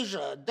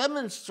Malaysia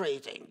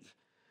demonstrating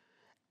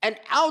and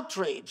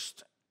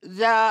outraged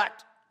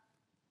that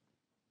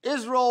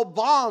Israel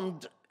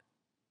bombed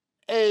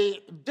a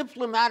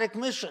diplomatic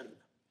mission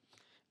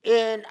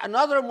in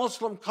another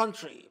Muslim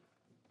country,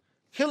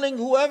 killing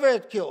whoever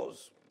it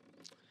kills.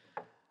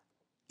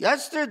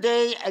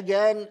 Yesterday,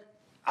 again,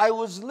 I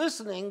was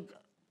listening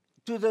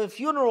to the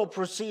funeral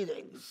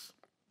proceedings,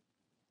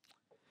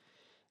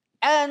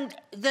 and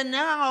the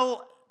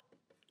now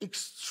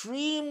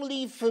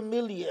extremely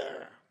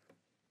familiar,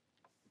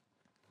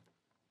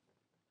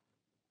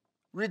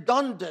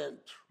 redundant,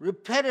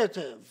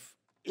 repetitive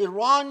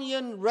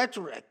Iranian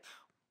rhetoric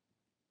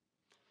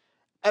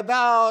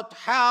about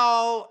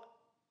how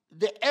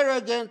the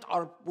arrogant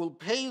will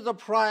pay the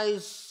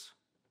price,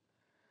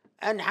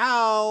 and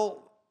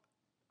how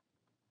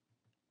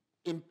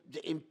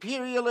the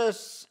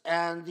imperialists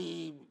and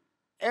the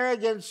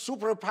arrogant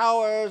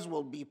superpowers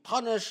will be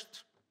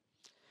punished.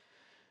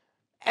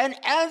 And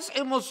as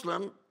a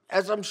Muslim,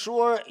 as I'm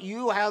sure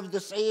you have the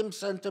same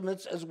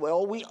sentiments as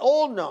well, we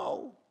all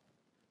know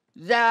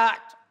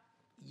that,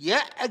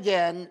 yet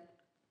again,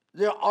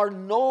 there are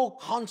no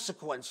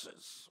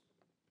consequences.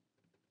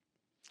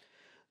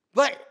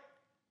 But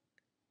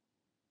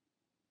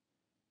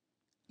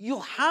you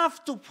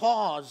have to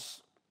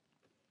pause,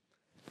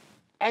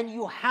 and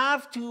you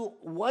have to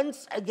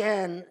once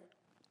again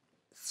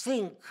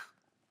think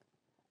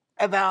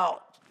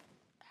about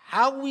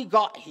how we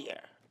got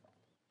here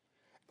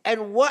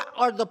and what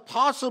are the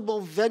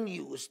possible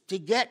venues to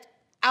get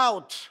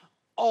out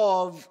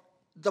of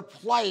the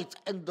plight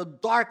and the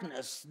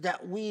darkness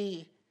that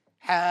we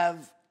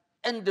have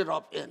ended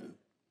up in.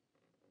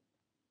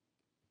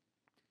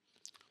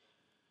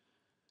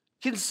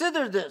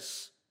 Consider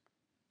this.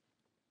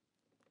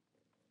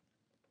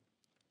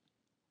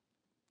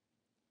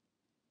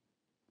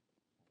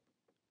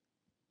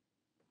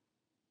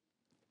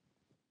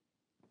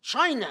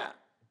 China,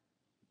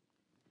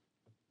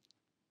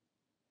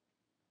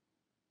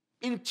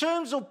 in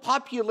terms of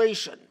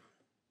population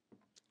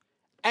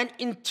and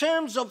in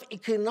terms of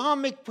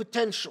economic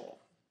potential,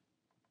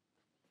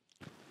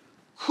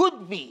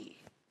 could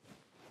be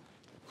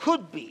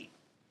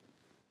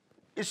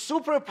a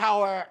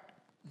superpower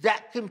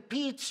that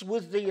competes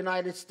with the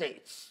United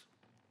States.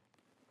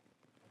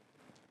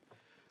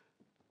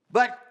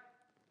 But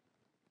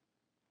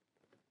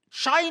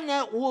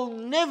China will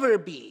never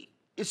be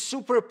a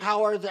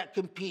superpower that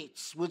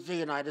competes with the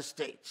United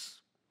States,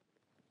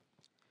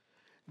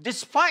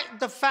 despite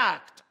the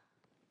fact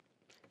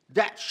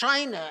that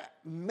China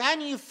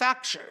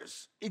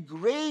manufactures a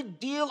great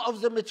deal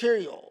of the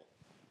material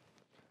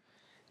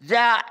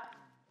that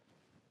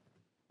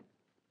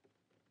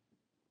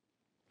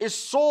is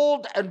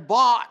sold and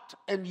bought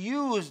and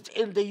used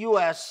in the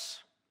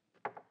US.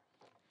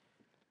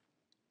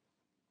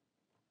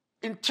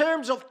 In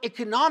terms of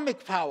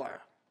economic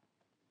power,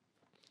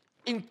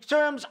 in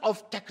terms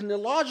of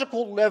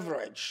technological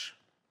leverage,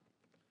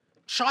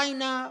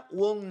 China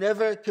will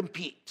never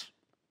compete.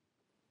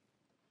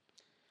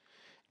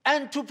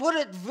 And to put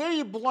it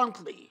very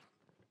bluntly,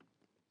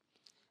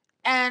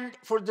 and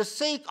for the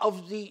sake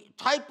of the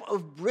type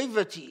of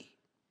brevity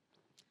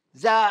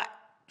that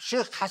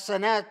Sheikh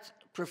Hassanat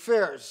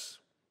prefers,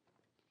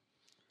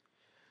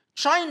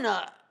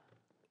 China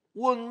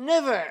will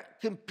never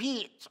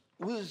compete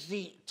with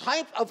the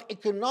type of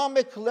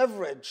economic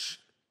leverage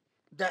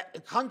that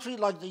a country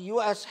like the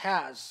US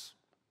has,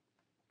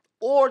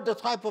 or the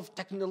type of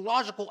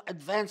technological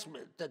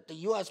advancement that the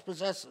US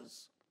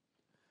possesses,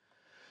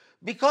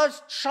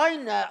 because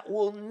China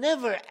will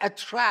never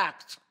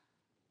attract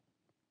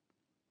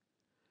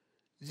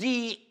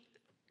the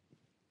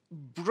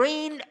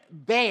brain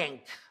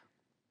bank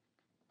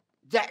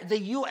that the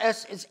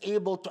US is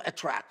able to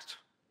attract.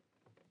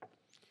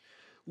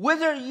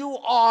 Whether you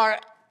are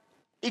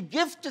a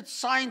gifted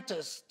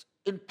scientist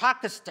in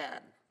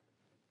Pakistan,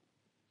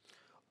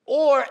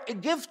 or a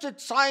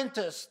gifted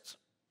scientist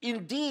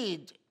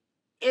indeed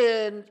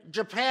in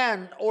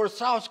Japan or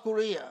South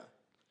Korea,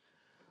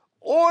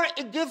 or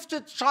a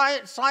gifted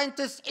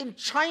scientist in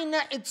China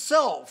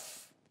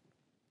itself,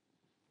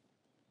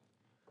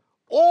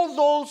 all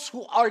those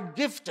who are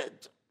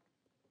gifted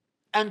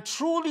and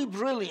truly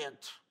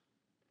brilliant,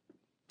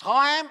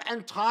 time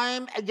and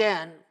time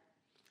again,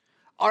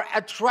 are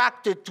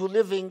attracted to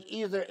living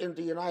either in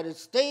the United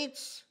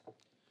States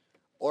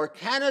or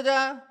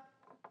Canada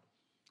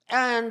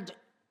and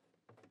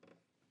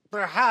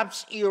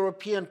perhaps a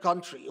European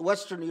country, a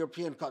Western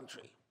European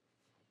country.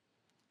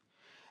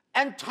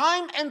 And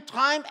time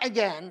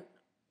again,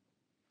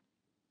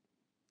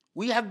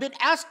 we have been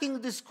asking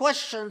this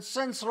question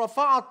since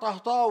Rafa'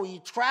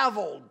 al-Tahtawi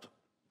traveled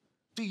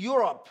to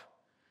Europe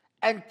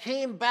and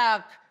came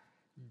back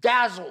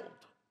dazzled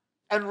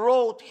and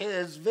wrote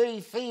his very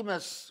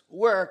famous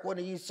work when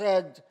he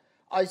said,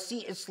 "I see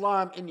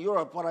Islam in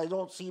Europe, but I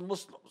don't see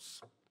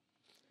Muslims."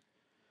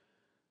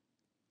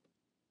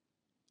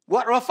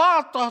 What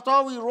Rafa'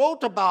 al-Tahtawi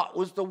wrote about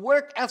was the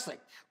work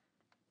ethic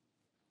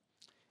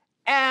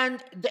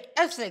and the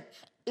ethic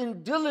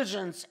in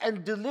diligence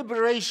and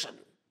deliberation.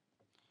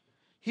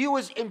 He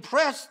was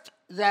impressed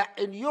that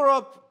in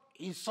Europe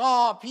he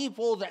saw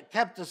people that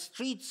kept the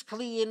streets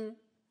clean,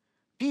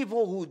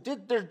 people who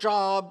did their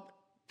job,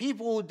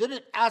 people who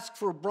didn't ask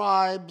for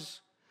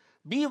bribes,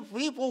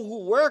 people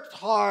who worked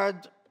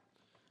hard,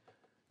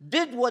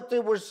 did what they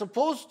were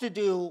supposed to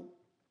do,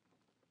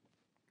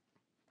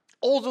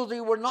 although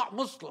they were not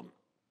Muslim.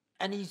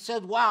 And he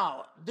said,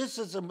 wow, this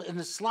is an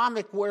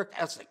Islamic work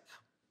ethic.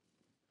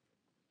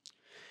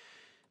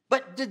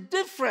 But the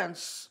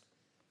difference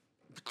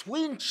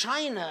between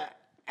China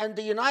and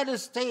the United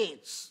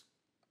States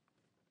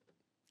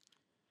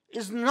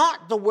is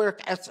not the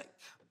work ethic.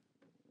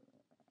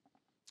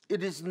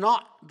 It is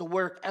not the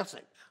work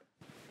ethic.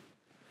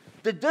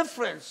 The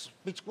difference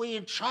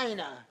between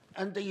China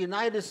and the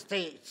United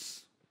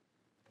States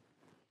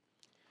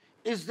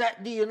is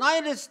that the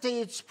United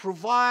States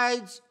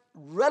provides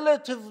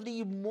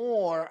relatively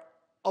more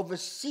of a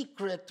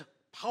secret,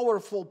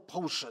 powerful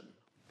potion.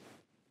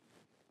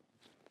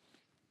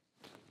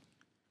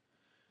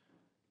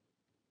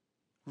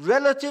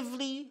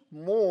 Relatively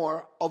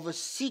more of a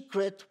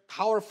secret,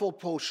 powerful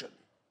potion.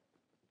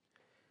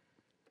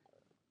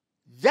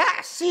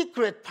 That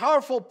secret,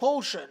 powerful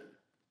potion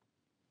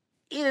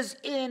is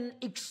in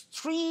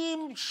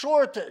extreme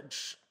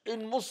shortage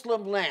in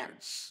Muslim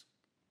lands.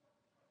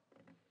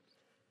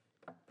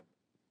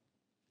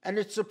 And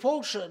it's a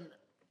potion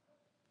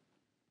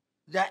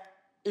that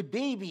a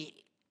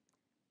baby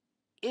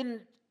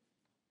in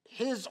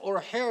his or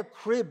her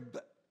crib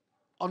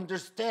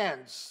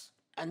understands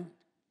and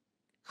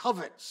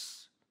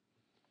covets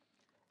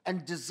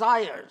and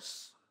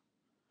desires.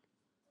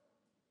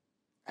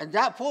 And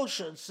that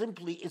potion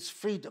simply is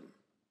freedom,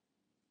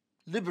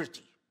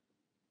 liberty.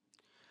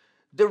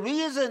 The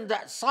reason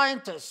that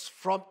scientists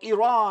from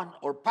Iran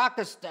or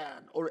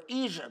Pakistan or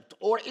Egypt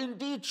or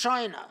indeed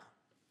China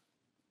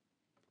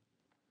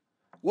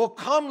will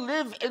come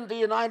live in the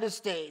United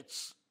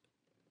States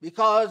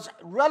because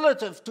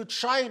relative to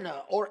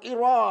China or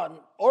Iran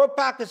or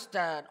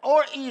Pakistan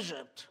or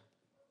Egypt,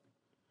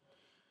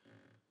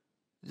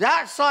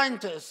 that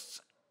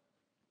scientist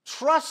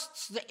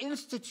trusts the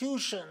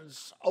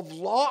institutions of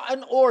law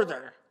and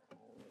order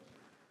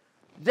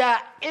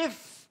that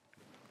if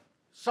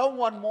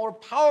someone more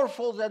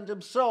powerful than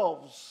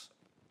themselves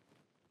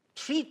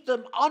treat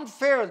them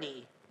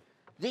unfairly,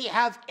 they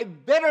have a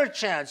better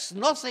chance.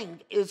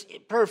 Nothing is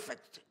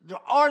perfect. There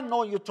are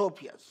no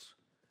utopias.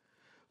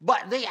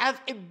 But they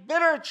have a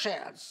better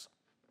chance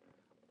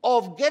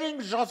of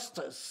getting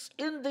justice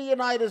in the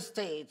United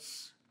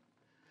States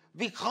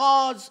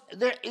because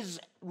there is,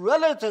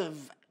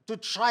 relative to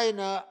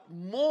China,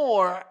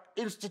 more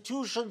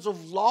institutions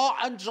of law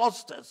and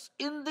justice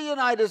in the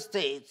United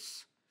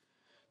States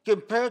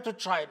compared to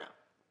China.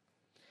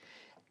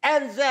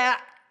 And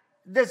that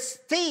the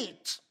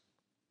state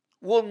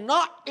will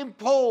not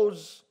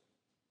impose,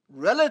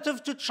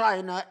 relative to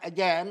China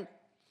again,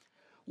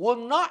 will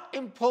not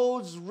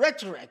impose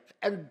rhetoric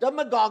and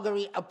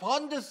demagoguery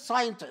upon the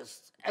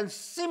scientists and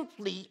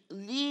simply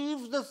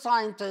leave the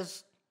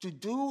scientist to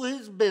do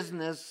his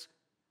business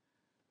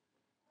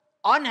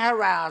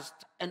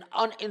unharassed and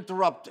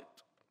uninterrupted.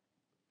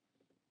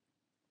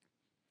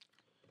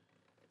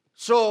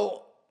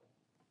 So,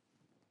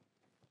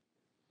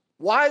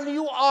 while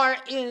you are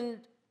in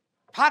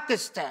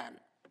Pakistan,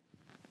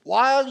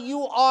 while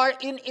you are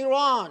in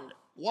Iran,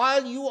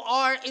 while you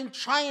are in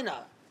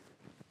China,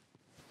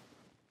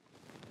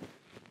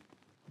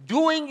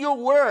 doing your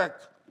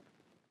work,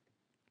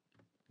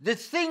 the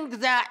thing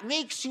that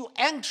makes you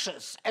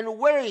anxious and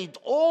worried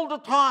all the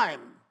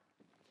time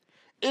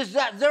is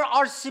that there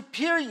are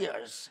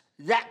superiors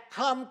that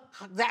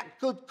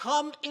could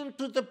come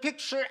into the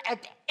picture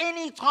at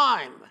any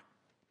time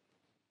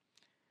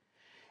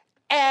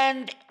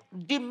and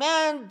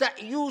demand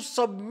that you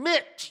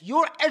submit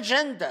your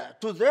agenda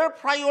to their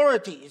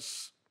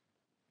priorities,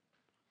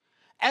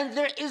 and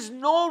there is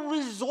no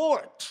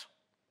resort,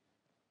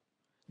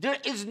 there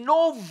is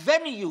no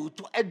venue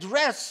to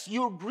address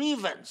your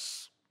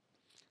grievance.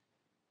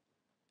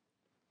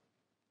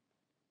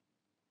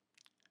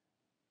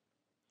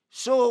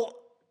 So,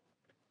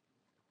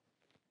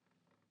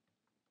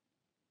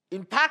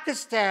 in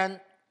Pakistan,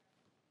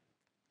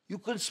 you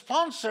can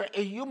sponsor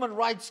a Human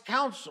Rights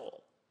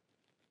Council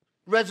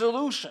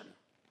resolution,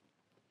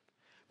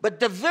 but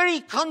the very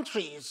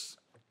countries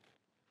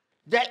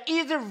that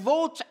either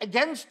vote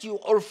against you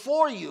or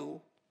for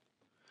you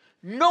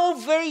know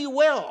very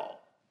well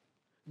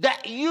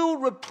that you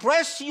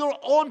repress your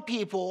own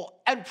people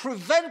and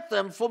prevent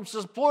them from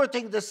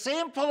supporting the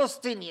same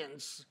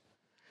Palestinians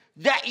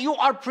that you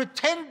are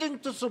pretending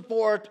to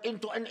support in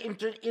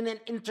an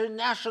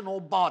international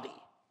body.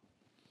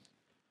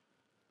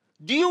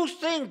 Do you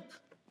think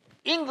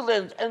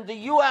England and the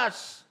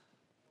US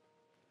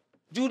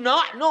do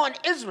not know, and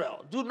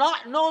Israel, do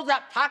not know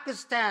that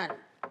Pakistan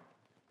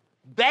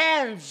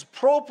bans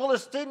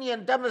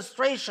pro-Palestinian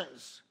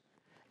demonstrations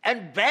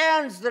and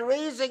bans the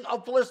raising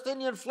of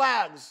Palestinian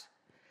flags?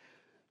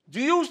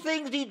 Do you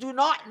think they do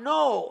not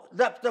know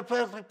that the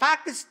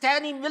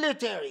Pakistani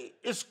military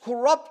is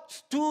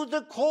corrupt to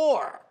the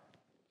core?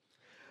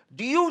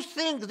 Do you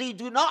think they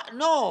do not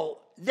know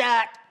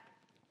that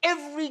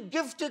every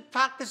gifted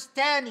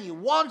Pakistani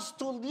wants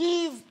to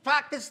leave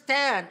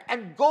Pakistan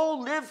and go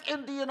live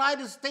in the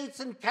United States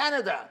and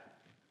Canada,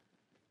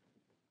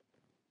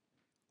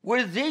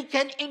 where they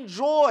can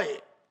enjoy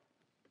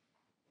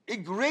a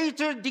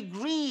greater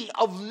degree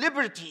of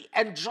liberty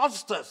and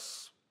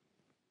justice?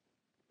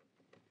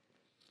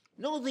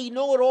 No, they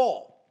know it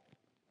all.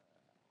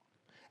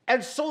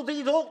 And so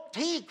they don't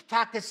take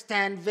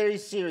Pakistan very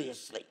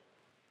seriously.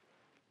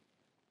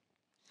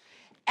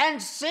 And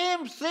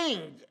same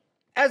thing,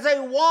 as I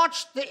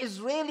watched the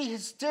Israeli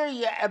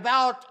hysteria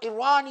about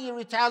Iranian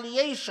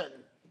retaliation,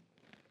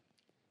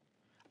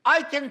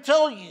 I can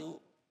tell you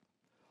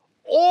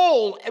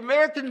all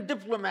American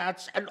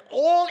diplomats and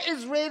all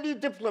Israeli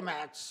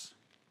diplomats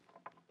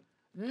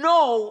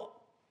know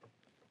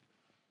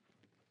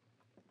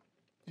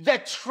the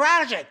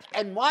tragic,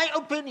 in my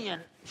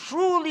opinion,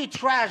 truly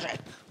tragic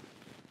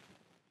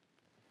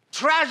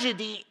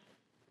tragedy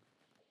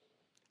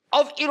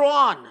of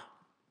Iran,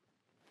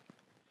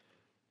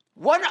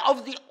 one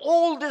of the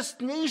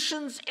oldest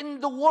nations in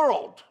the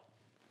world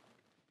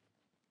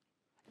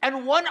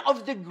and one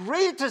of the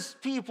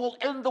greatest people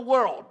in the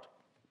world,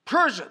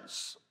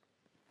 Persians.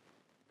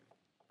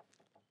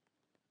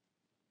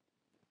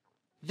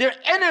 Their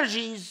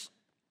energies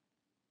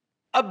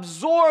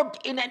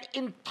absorbed in an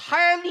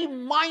entirely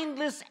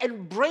mindless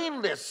and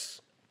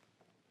brainless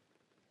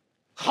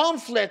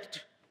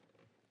conflict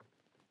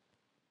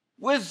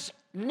with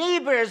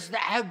neighbors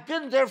that have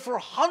been there for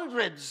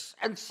hundreds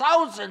and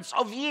thousands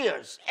of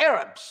years,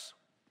 Arabs.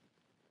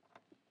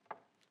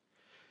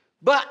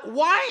 But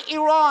why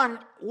Iran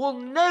will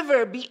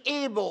never be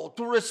able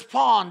to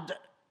respond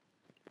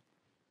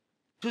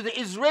to the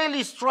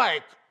Israeli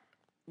strike,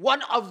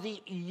 one of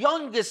the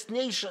youngest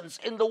nations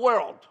in the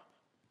world,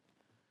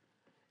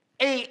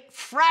 a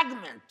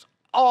fragment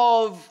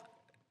of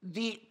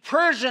the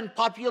Persian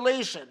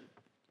population,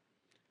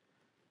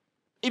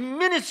 a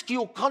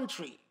minuscule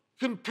country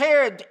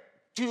compared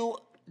to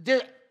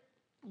the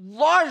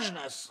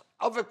largeness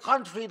of a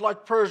country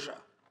like Persia.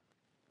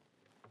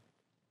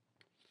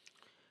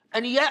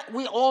 And yet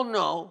we all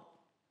know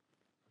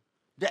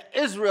that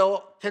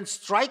Israel can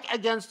strike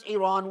against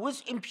Iran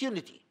with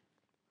impunity.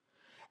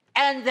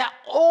 And that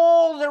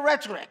all the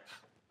rhetoric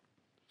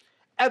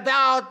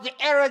about the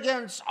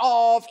arrogance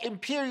of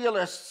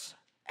imperialists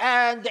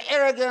and the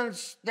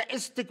arrogance, the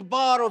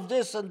istikbar of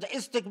this and the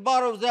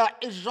istikbar of that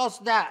is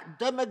just that,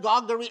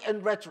 demagoguery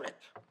and rhetoric.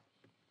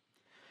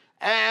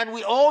 And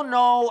we all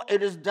know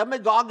it is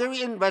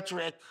demagoguery and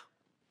rhetoric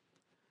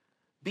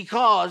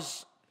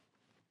because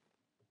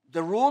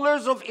the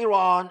rulers of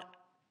Iran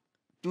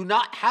do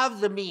not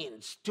have the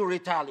means to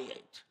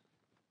retaliate.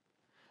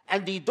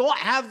 And they don't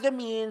have the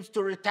means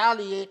to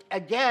retaliate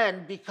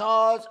again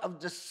because of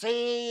the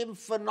same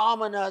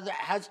phenomena that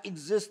has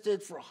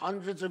existed for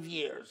hundreds of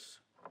years.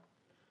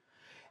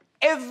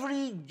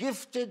 Every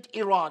gifted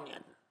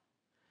Iranian,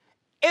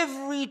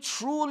 every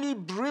truly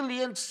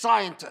brilliant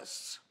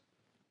scientist,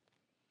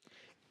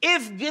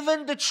 if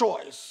given the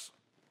choice,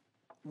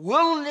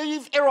 will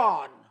leave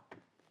Iran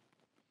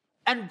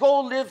and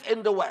go live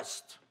in the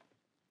West.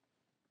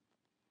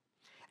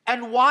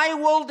 And why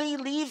will they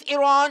leave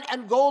Iran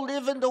and go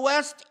live in the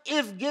West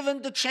if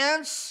given the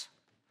chance?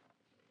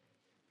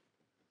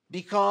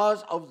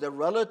 Because of the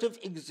relative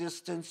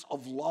existence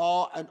of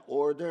law and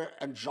order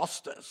and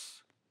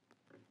justice,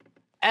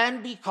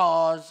 and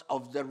because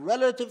of the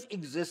relative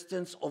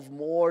existence of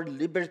more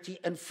liberty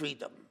and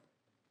freedom.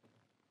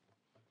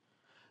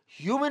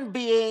 Human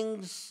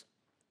beings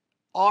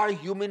are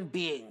human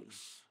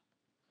beings,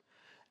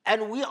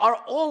 and we are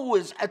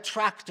always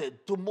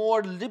attracted to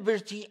more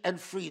liberty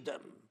and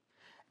freedom.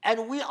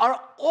 And we are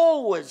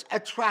always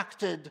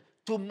attracted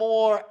to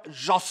more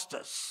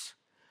justice.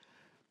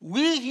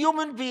 We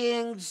human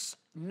beings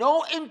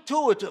know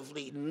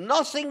intuitively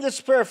nothing is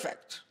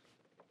perfect.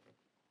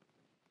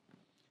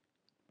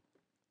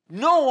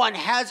 No one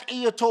has a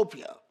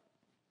utopia.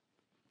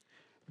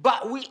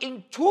 But we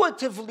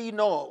intuitively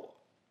know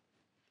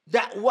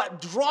that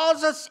what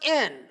draws us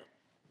in,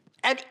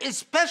 and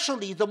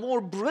especially the more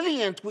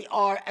brilliant we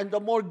are and the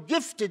more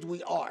gifted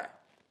we are,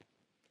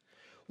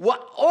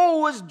 what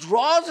always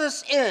draws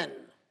us in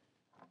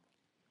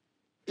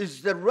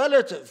is the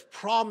relative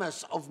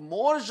promise of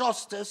more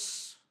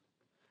justice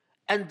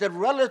and the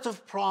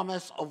relative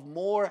promise of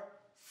more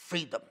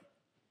freedom.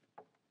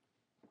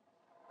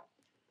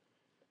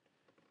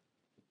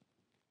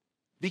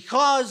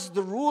 Because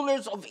the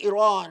rulers of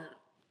Iran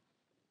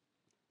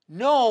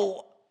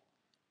know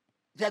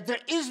that there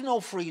is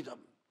no freedom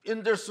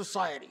in their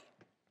society.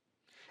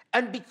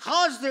 And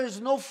because there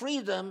is no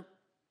freedom,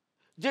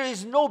 there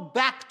is no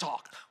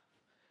backtalk.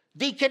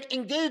 They can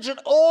engage in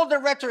all the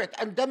rhetoric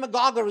and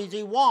demagoguery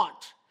they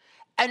want.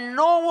 And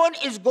no one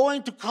is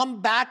going to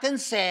come back and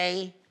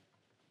say,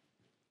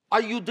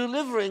 are you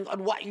delivering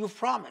on what you've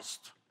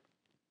promised?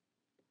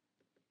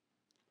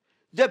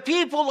 The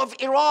people of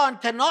Iran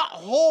cannot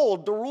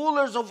hold the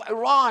rulers of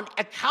Iran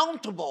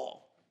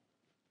accountable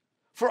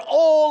for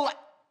all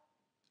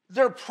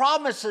their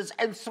promises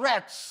and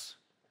threats.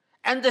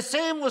 And the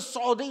same with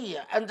Saudi,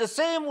 and the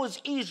same with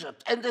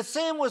Egypt, and the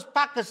same with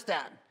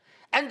Pakistan,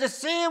 and the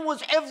same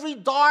with every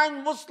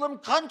darn Muslim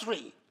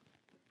country.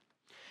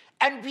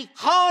 And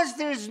because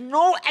there's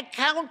no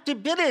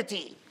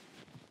accountability,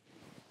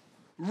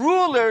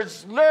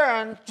 rulers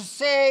learn to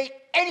say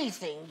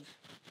anything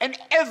and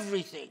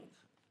everything,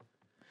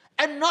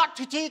 and not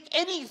to take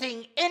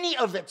anything, any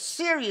of it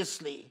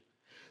seriously.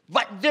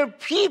 But their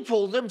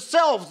people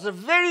themselves, the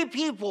very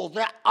people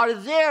that are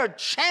there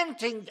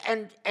chanting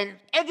and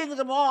egging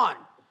them on,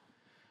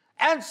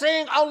 and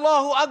saying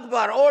Allahu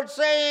Akbar, or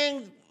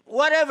saying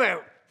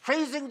whatever,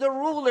 praising the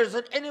rulers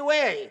in any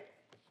way,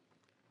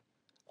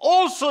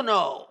 also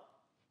know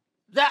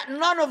that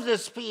none of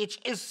this speech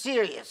is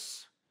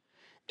serious.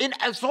 In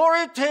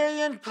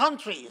authoritarian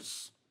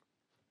countries,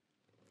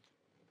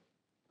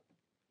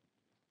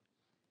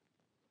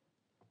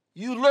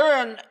 you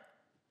learn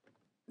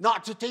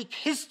not to take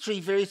history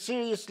very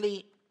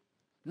seriously,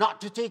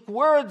 not to take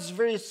words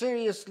very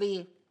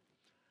seriously,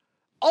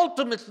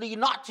 ultimately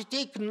not to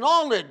take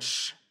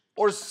knowledge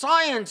or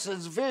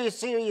sciences very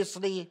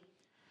seriously,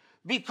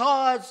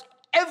 because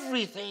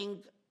everything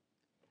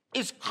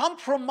is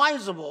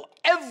compromisable.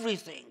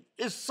 Everything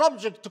is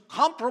subject to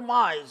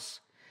compromise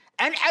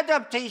and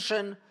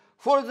adaptation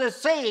for the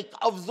sake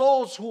of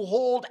those who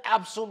hold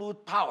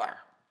absolute power.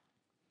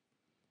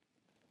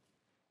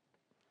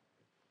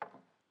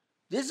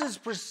 This is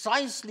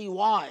precisely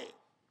why,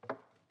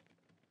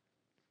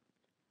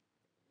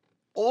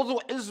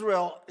 although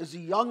Israel is a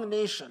young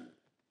nation,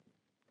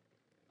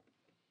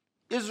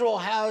 Israel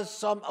has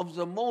some of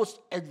the most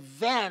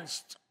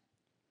advanced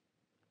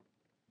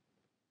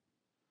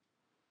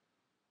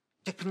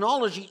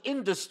technology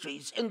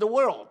industries in the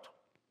world.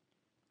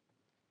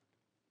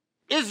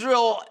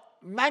 Israel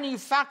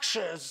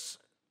manufactures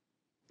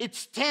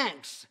its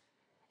tanks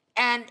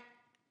and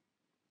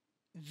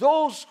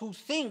those who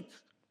think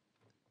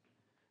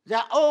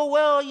that, oh,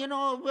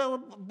 well, well,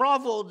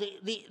 bravo,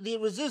 the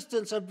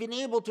resistance have been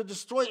able to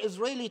destroy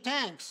Israeli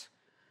tanks.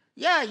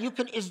 Yeah, you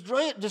can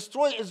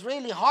destroy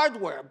Israeli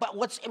hardware, but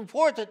what's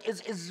important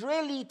is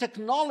Israeli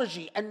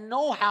technology and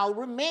know-how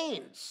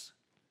remains.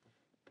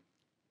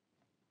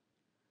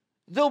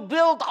 They'll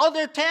build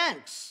other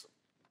tanks.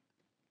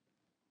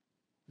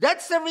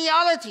 That's the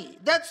reality.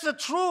 That's the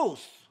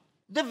truth.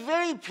 The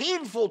very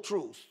painful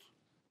truth.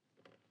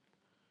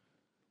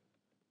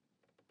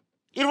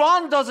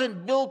 Iran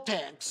doesn't build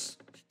tanks,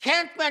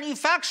 can't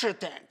manufacture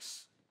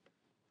tanks.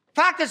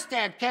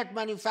 Pakistan can't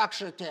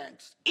manufacture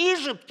tanks.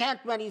 Egypt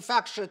can't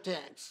manufacture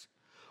tanks.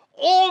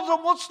 All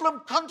the Muslim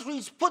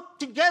countries put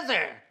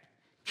together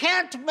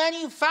can't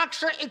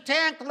manufacture a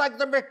tank like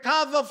the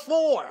Merkava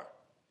 4.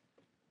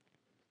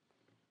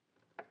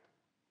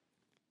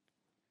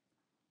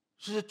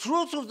 So the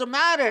truth of the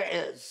matter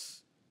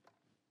is,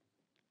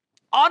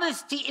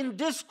 honesty in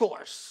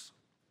discourse,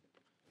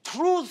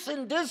 truth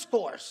in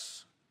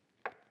discourse,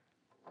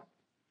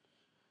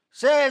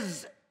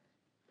 says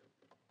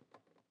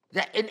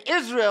that in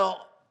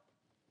Israel,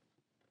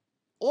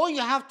 all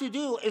you have to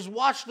do is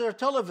watch their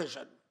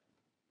television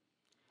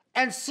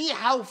and see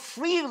how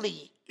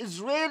freely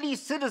Israeli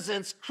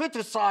citizens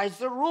criticize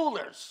their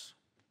rulers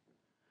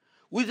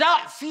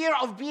without fear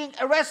of being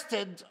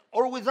arrested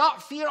or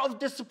without fear of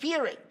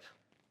disappearing.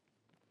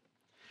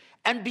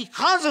 And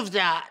because of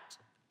that,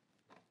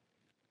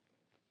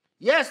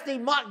 yes, they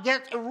might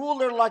get a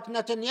ruler like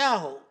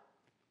Netanyahu,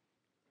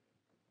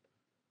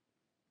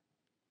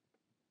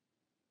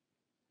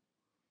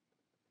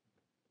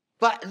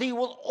 but they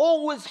will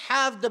always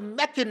have the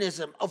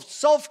mechanism of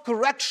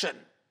self-correction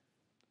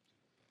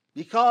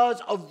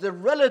because of the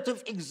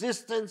relative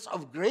existence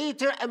of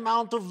greater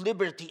amount of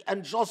liberty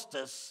and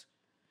justice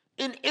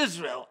in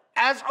Israel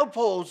as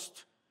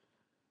opposed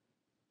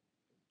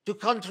to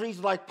countries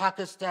like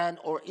Pakistan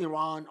or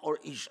Iran or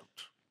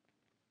Egypt.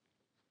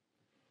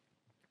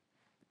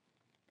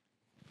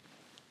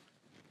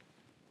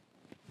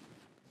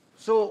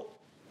 So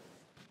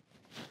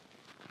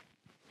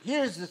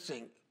here's the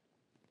thing.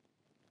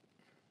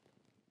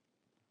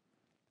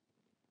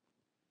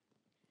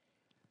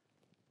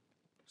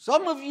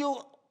 Some of you,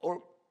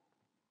 or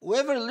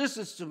whoever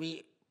listens to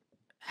me,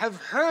 have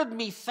heard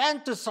me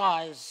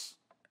fantasize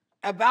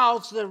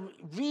about the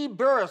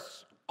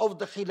rebirth of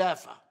the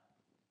Khilafah.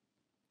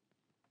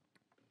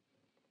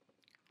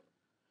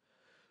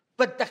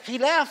 But the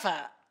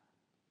Khilafah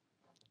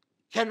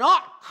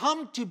cannot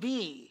come to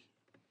be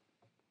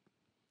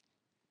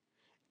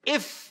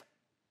if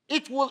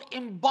it will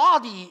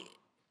embody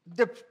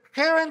the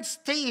current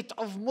state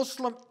of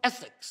Muslim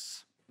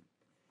ethics.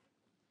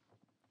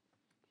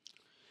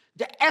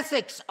 The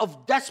ethics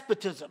of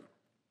despotism,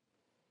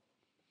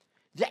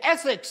 the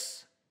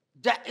ethics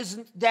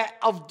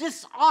of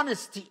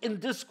dishonesty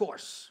in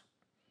discourse,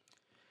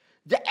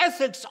 the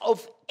ethics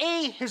of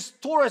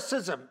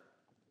ahistoricism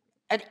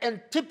and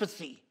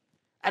antipathy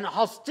and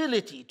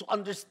hostility to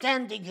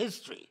understanding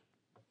history,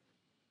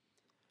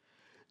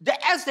 the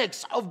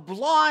ethics of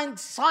blind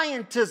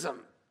scientism,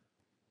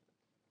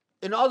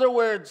 in other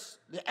words,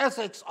 the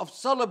ethics of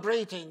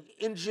celebrating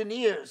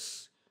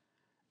engineers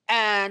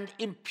and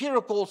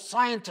empirical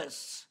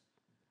scientists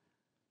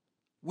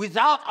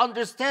without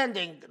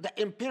understanding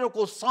the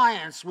empirical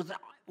science,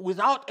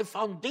 without a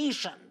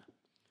foundation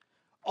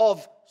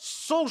of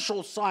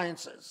social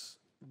sciences,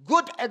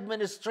 good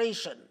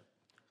administration,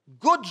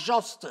 good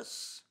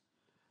justice,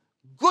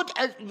 good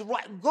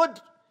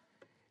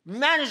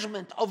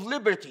management of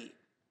liberty.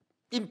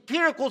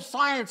 Empirical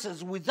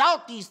sciences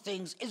without these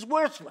things is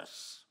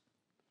worthless.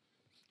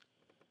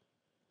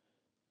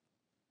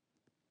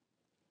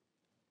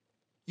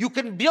 You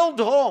can build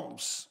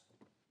homes.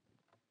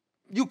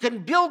 You can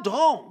build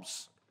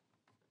homes.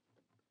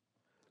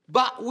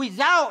 But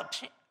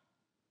without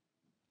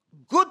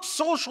good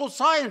social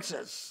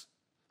sciences,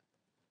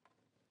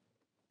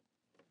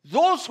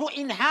 those who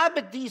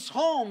inhabit these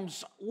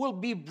homes will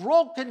be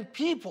broken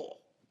people,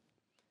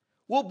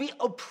 will be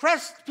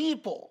oppressed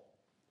people,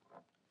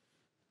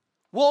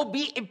 will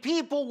be a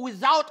people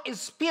without a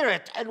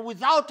spirit and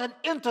without an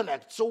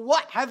intellect. So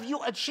what have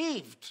you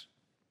achieved?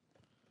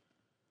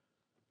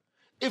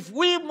 If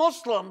we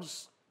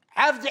Muslims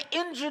have the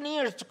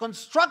engineers to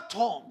construct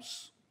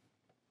homes,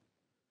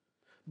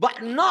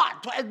 but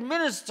not to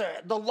administer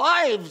the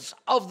lives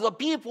of the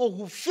people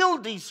who fill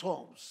these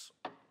homes,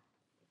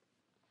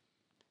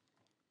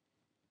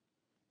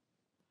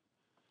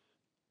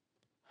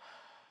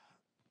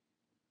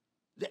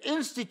 the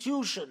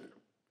institution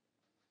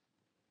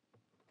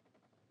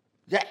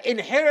that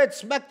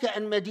inherits Mecca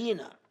and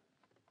Medina,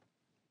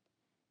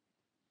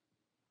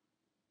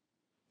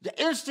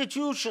 the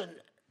institution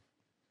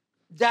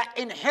that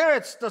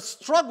inherits the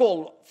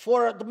struggle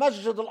for the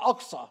Masjid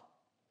al-Aqsa,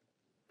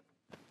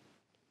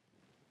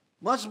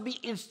 must be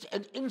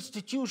an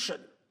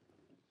institution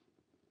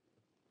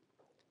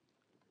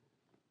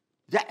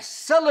that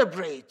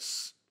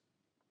celebrates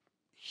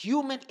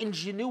human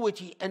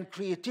ingenuity and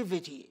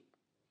creativity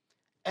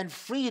and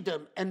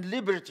freedom and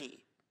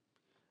liberty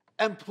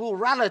and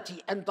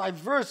plurality and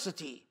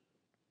diversity.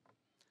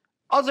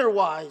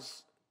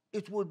 Otherwise,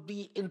 it would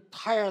be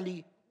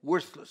entirely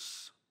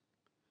worthless,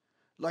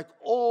 like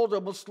all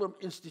the Muslim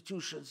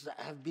institutions that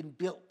have been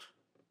built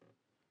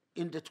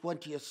in the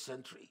 20th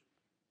century.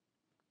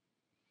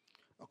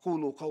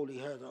 أقول قولي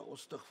هذا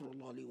واستغفر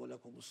الله لي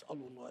ولكم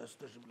اسألوا الله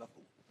يستجب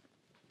لكم.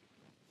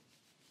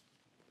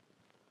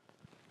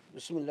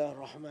 بسم الله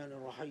الرحمن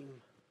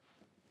الرحيم.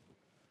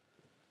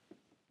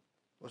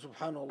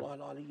 وسبحان الله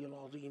العلي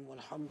العظيم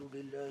والحمد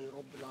لله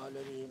رب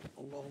العالمين.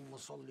 اللهم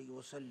صل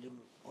وسلم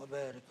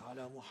وبارك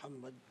على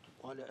محمد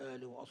وعلى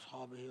آله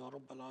وأصحابه يا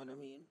رب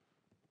العالمين.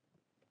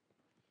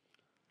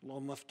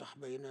 اللهم افتح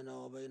بيننا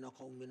وبين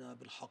قومنا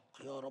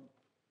بالحق يا رب.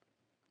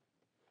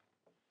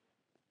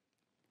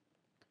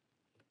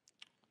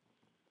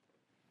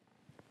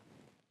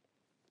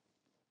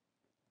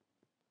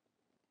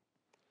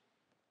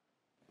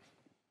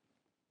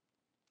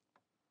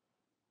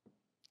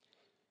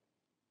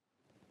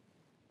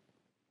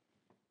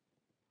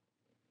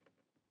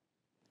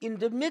 In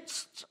the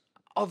midst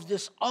of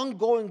this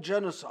ongoing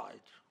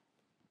genocide,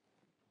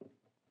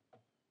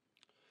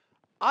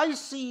 I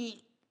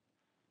see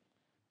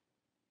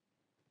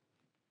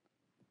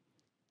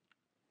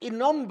a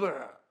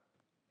number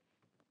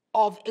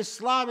of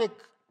Islamic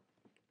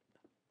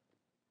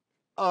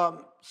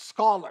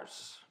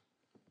scholars.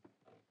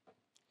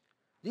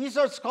 These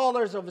are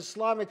scholars of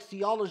Islamic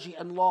theology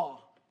and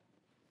law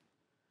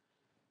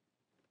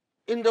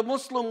in the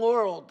Muslim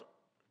world.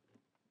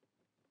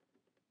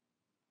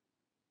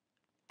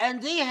 And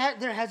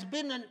there has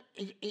been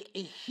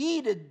a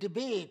heated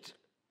debate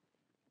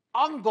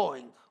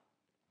ongoing.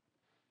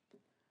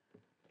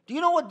 Do you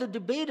know what the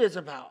debate is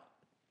about?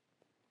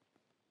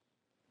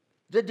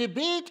 The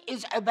debate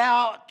is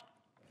about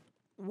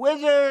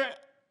whether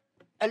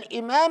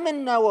Al-Imam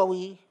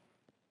al-Nawawi,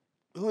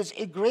 who is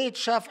a great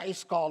Shafi'i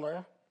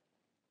scholar,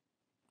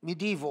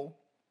 medieval,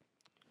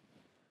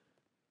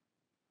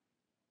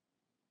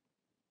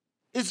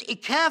 is a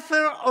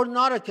kafir or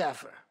not a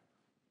kafir.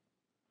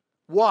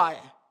 Why?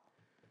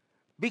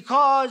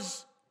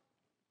 Because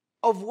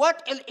of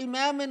what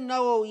Al-Imam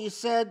al-Nawawi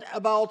said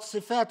about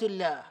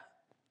Sifatillah,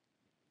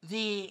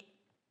 the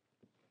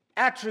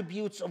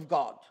attributes of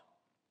God.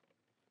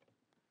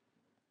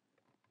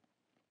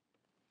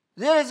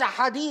 There is a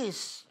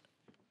hadith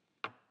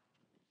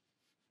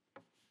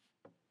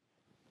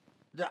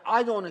that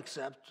I don't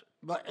accept,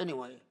 but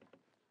anyway,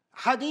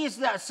 hadith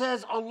that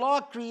says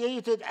Allah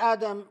created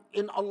Adam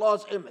in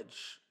Allah's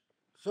image,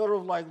 sort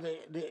of like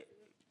the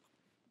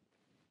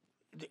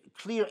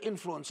clear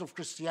influence of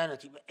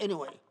Christianity, but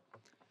anyway.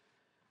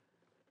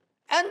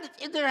 And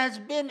there has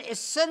been a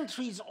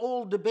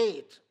centuries-old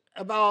debate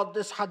about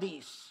this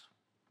hadith.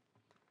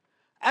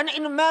 And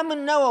Imam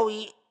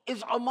al-Nawawi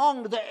is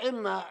among the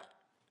Ummah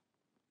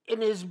in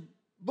his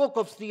book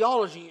of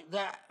theology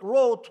that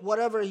wrote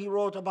whatever he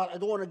wrote about, I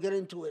don't want to get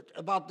into it,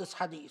 about this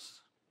hadith.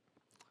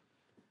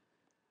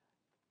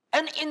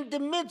 And in the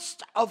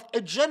midst of a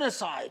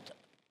genocide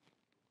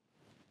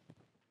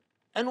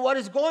and what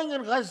is going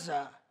in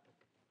Gaza,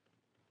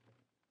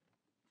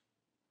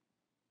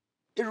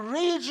 a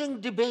raging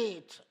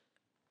debate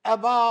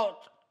about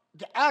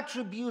the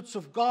attributes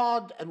of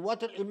God and what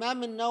the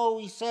Imam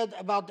al-Nawawi said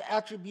about the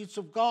attributes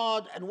of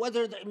God and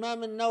whether the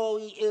Imam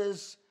al-Nawawi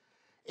is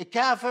a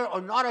kafir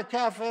or not a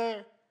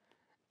kafir,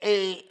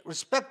 a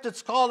respected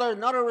scholar,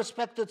 not a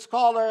respected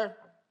scholar.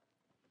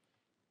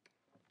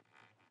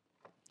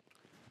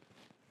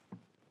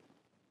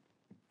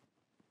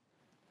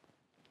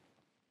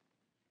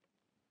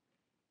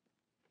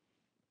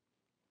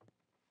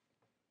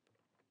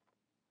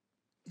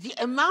 The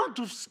amount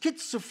of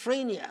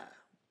schizophrenia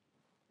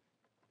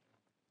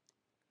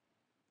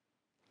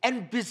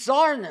and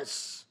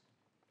bizarreness,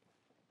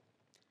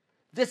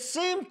 the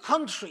same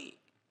country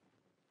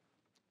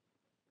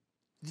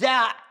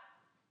that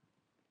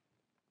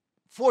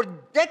for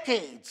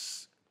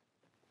decades,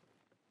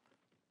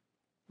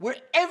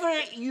 wherever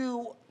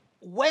you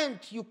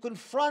went, you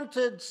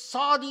confronted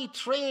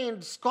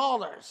Saudi-trained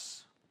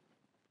scholars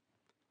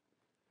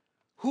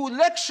who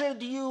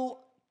lectured you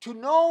to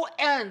no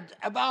end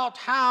about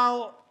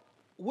how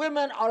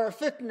women are a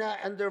fitna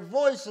and their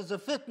voice is a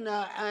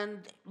fitna and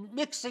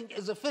mixing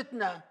is a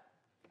fitna.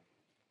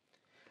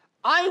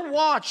 I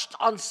watched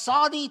on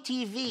Saudi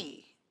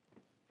TV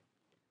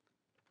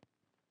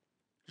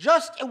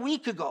just a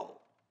week ago,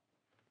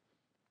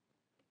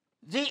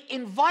 they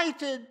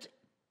invited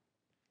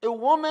a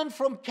woman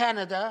from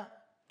Canada,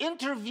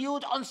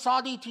 interviewed on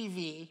Saudi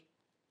TV,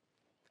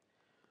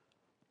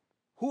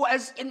 who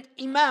is an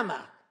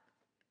imama.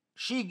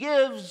 She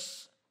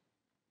gives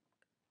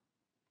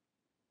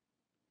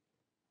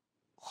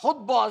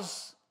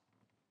khutbahs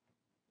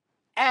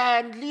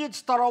and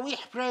leads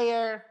Taraweeh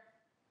prayer.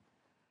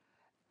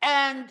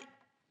 And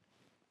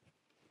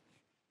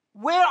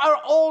where are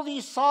all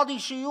these Saudi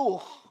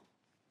shuyukh?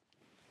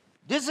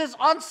 This is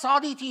on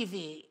Saudi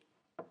TV.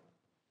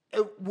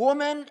 A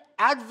woman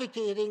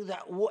advocating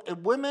that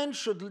women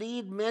should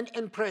lead men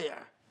in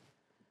prayer.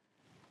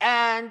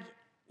 And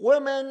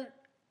women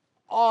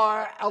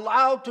are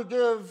allowed to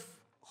give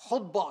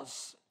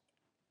khutbahs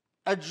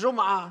at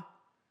Jum'ah,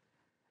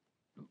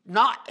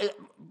 not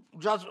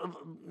just,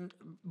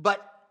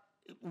 but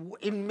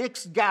in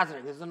mixed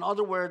gatherings. In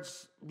other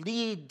words,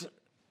 lead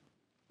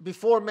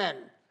before men.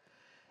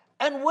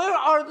 And where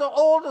are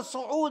all the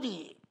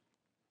Saudi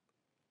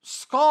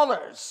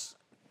scholars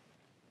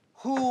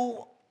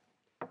who,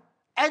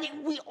 and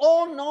we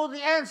all know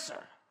the answer.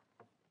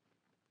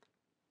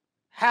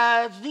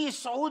 Have these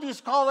Saudi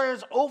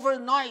scholars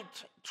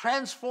overnight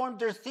transformed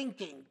their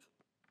thinking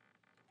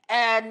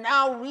and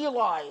now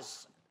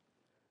realize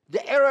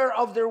the error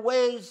of their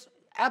ways?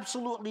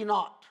 Absolutely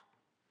not.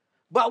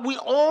 But we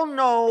all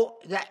know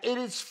that it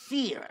is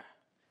fear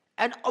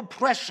and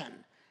oppression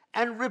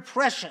and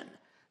repression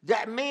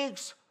that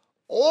makes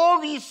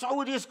all these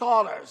Saudi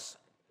scholars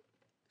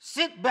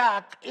sit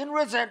back in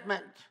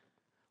resentment,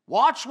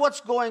 watch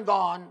what's going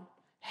on,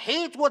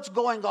 hate what's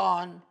going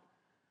on,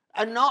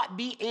 and not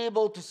be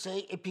able to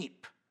say a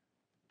peep.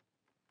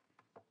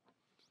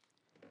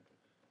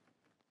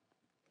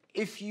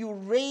 If you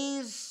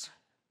raise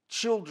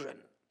children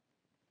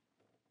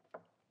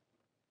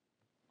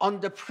on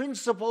the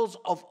principles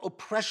of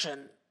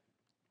oppression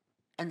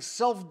and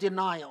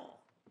self-denial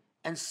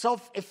and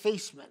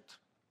self-effacement,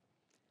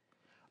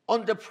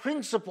 on the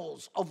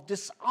principles of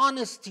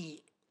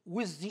dishonesty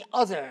with the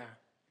other,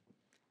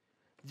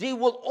 they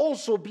will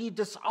also be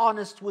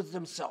dishonest with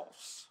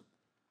themselves.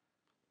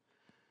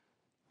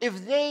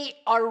 If they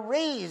are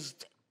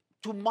raised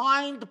to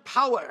mind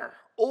power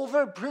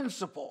over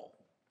principle,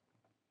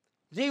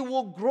 they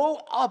will grow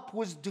up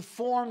with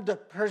deformed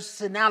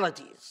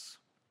personalities.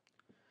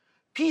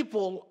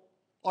 People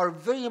are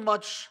very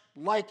much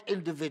like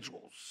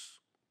individuals.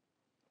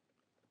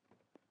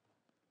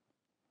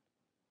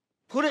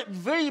 Put it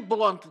very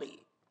bluntly,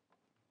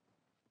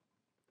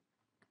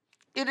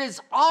 it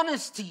is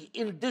honesty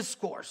in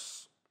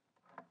discourse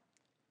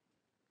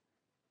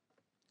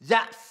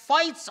that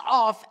fights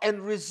off and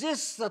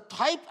resists the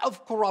type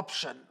of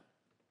corruption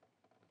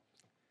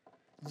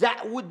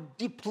that would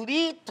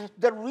deplete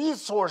the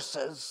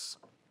resources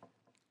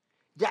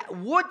that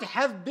would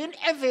have been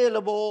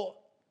available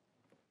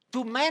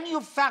to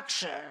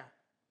manufacture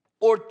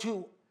or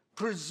to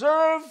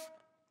preserve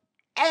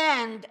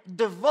and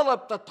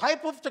develop the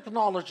type of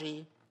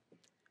technology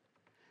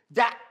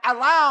that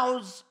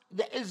allows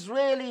the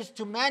Israelis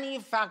to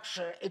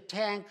manufacture a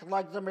tank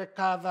like the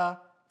Merkava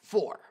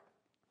 4.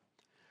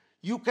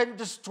 You can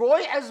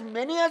destroy as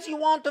many as you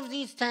want of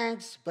these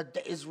tanks, but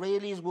the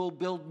Israelis will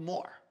build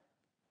more.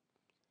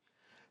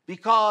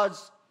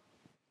 Because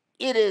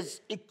it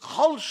is a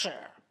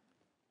culture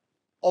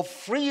of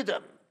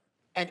freedom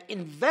and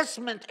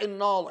investment in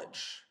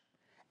knowledge,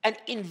 and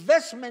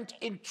investment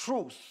in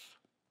truth,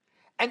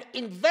 and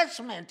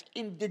investment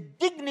in the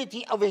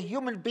dignity of a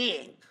human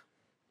being.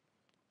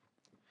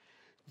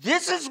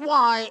 This is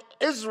why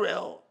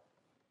Israel,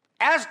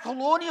 as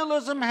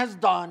colonialism has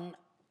done,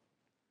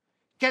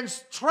 can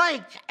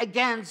strike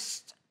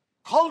against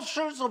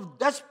cultures of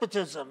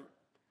despotism,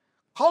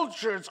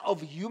 cultures of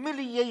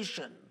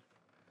humiliation,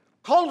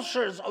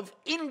 cultures of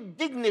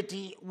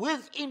indignity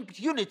with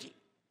impunity.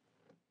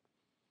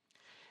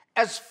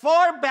 As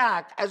far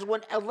back as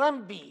when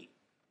Allenby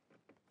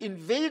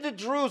invaded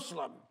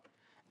Jerusalem,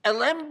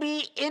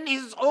 Allenby, in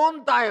his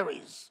own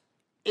diaries,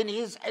 in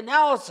his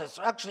analysis,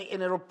 actually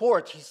in a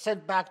report he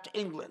sent back to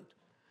England,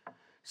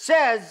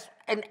 says,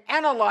 and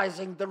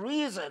analyzing the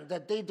reason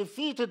that they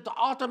defeated the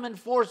Ottoman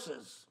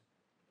forces,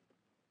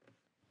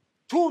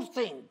 two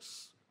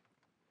things,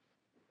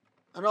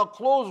 and I'll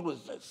close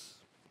with this.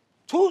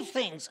 Two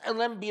things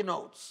Allenby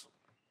notes.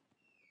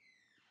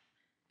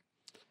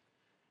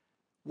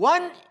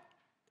 One,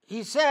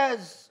 he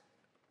says,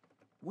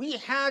 we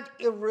had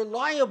a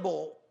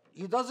reliable,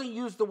 he doesn't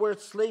use the word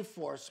slave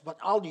force, but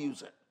I'll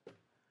use it.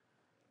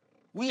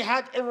 We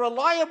had a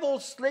reliable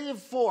slave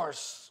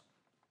force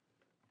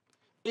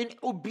in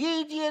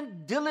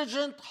obedient,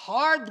 diligent,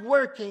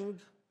 hard-working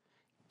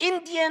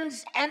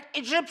Indians and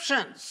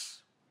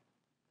Egyptians.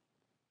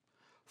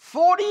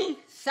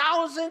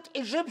 40,000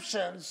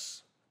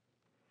 Egyptians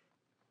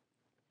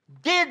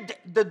did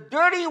the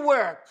dirty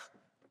work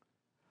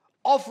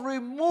of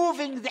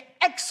removing the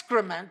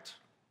excrement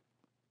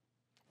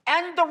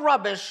and the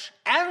rubbish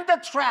and the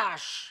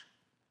trash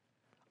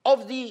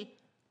of the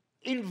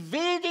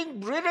invading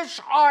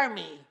British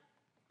army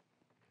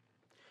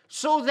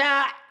so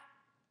that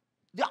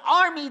the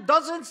army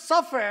doesn't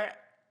suffer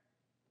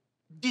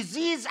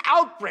disease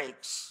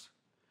outbreaks.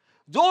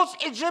 Those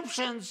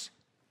Egyptians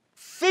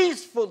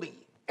faithfully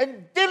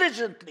and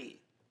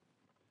diligently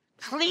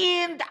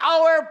cleaned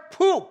our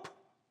poop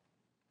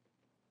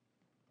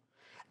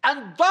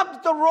and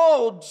dug the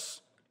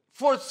roads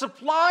for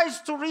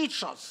supplies to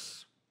reach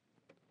us.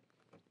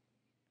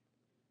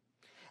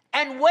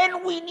 And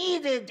when we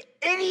needed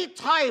any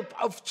type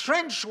of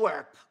trench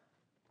work,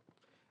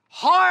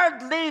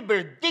 hard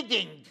labor,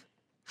 digging,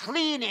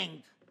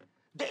 cleaning,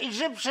 the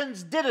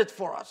Egyptians did it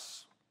for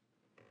us.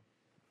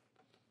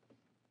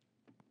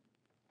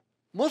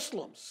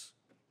 Muslims,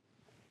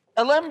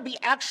 Alembi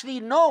actually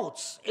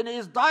notes in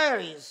his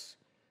diaries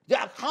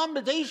the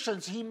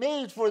accommodations he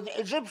made for the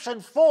Egyptian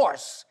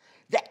force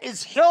that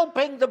is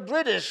helping the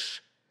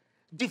British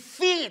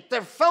defeat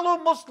their fellow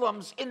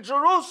Muslims in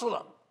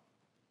Jerusalem.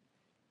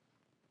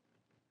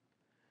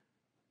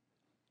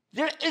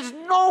 There is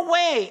no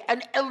way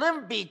an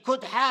Alembi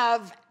could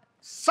have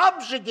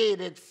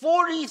subjugated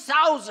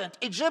 40,000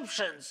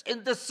 Egyptians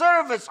in the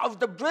service of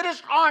the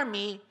British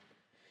Army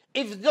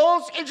if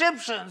those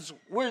Egyptians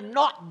were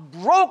not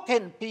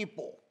broken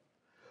people,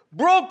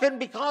 broken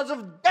because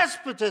of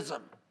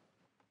despotism.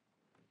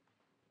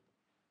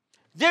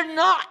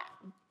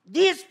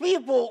 These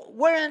people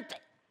weren't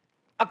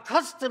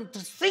accustomed to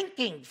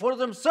thinking for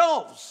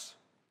themselves.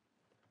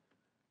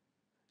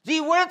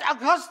 They weren't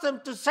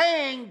accustomed to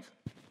saying,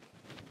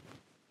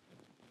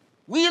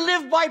 we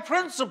live by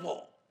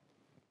principle.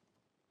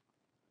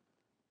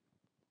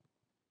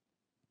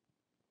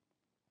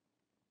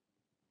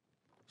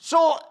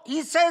 So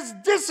he says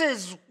this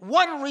is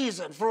one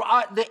reason for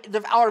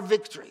our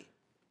victory.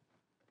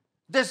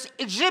 This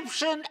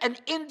Egyptian and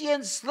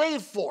Indian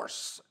slave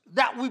force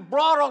that we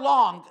brought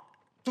along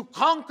to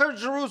conquer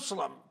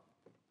Jerusalem.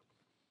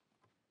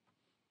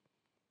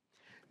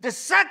 The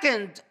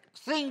second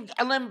thing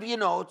Alembi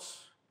notes,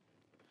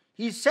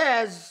 he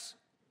says,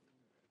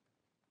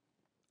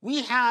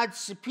 we had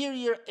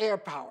superior air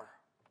power.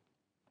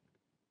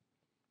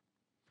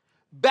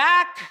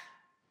 Back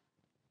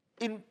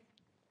in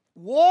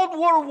World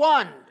War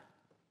I,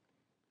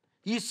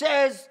 he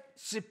says,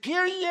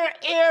 superior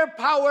air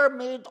power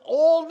made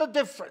all the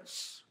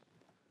difference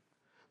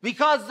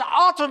because the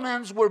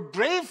Ottomans were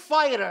brave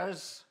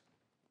fighters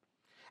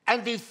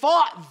and they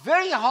fought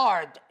very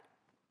hard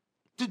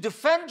to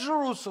defend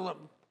Jerusalem,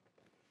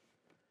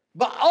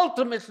 but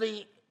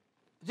ultimately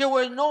they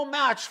were no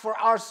match for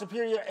our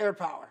superior air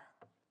power.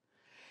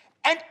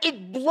 And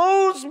it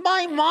blows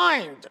my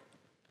mind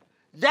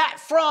that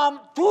from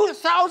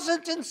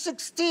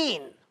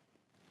 2016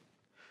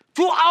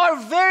 to our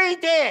very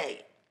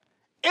day,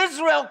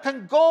 Israel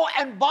can go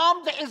and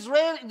bomb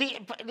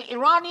the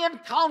Iranian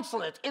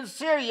consulate in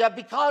Syria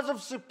because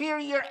of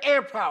superior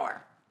air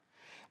power.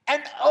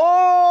 And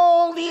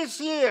all these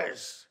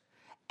years,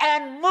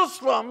 and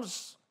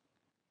Muslims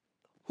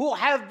who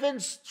have been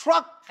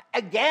struck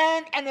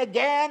again and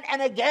again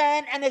and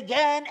again and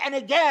again and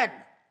again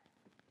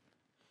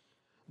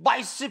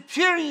by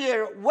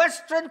superior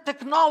Western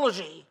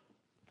technology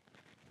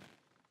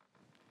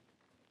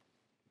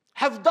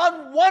have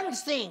done one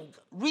thing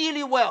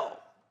really well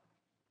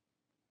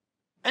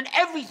and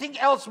everything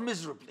else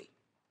miserably.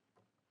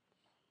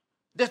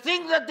 The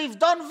thing that they've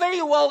done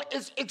very well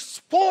is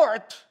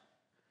export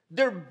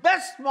their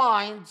best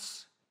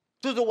minds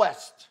to the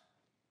West.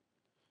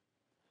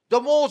 The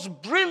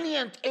most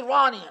brilliant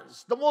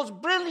Iranians, the most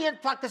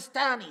brilliant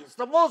Pakistanis,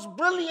 the most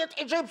brilliant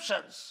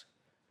Egyptians,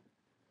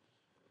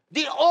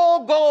 they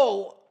all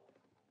go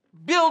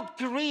build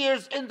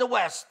careers in the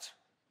West.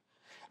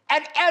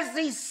 And as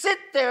they sit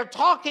there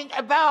talking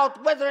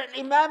about whether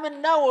Imam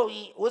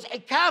al-Nawawi was a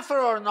kafir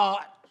or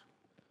not,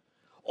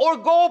 or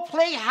go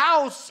play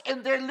house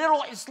in their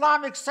little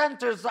Islamic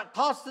centers that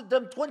costed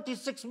them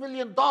 $26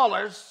 million,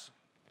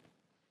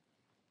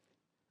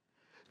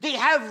 they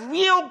have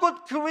real good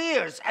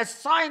careers as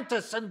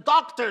scientists and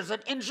doctors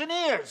and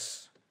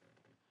engineers,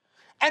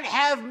 and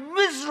have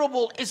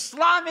miserable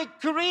Islamic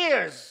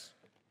careers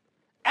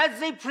as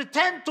they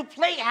pretend to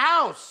play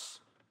house.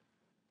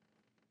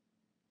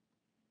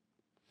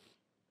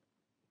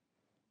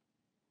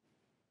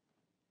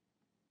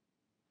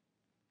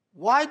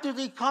 Why do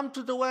they come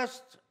to the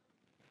West?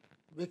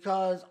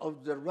 Because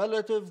of the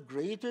relative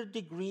greater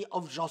degree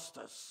of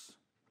justice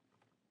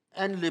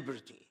and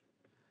liberty.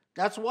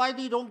 That's why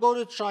they don't go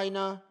to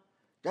China.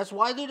 That's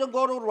why they don't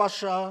go to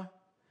Russia.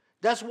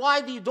 That's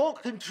why they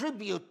don't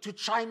contribute to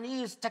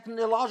Chinese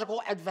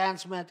technological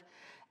advancement.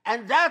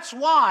 And that's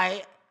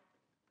why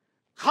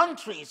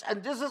countries,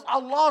 and this is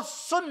Allah's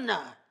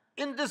sunnah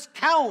in this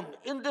kawn,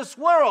 in this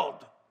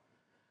world,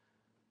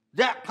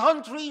 that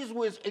countries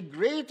with a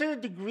greater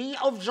degree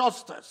of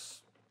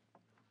justice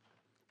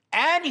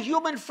and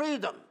human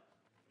freedom.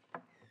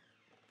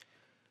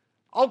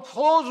 I'll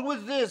close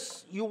with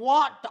this. You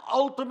want the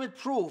ultimate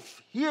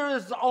proof? Here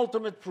is the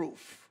ultimate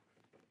proof.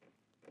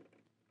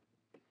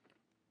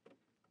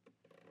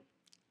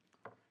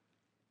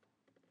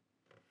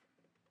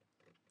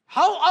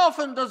 How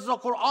often does the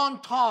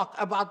Quran talk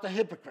about the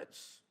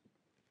hypocrites?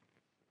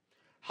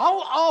 How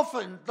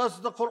often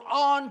does the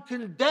Quran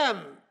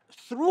condemn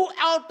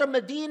throughout the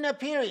Medina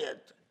period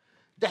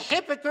the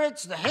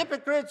hypocrites, the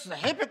hypocrites, the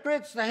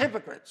hypocrites, the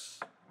hypocrites?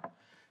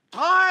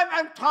 Time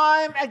and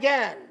time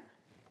again,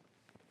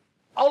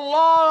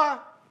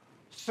 Allah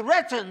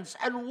threatens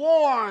and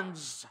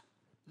warns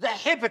the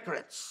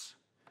hypocrites.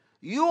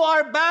 You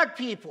are bad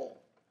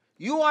people.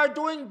 You are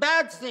doing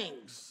bad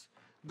things.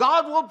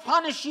 God will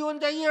punish you in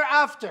the year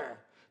after.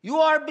 You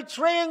are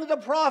betraying the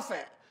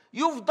Prophet.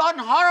 You've done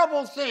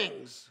horrible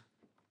things.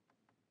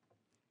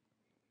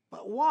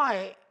 But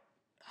why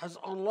has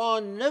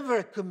Allah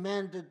never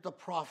commanded the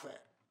Prophet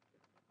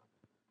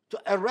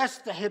to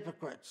arrest the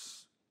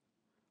hypocrites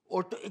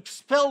or to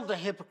expel the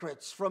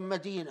hypocrites from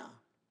Medina.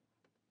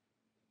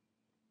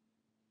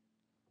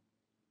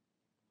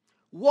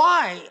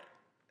 Why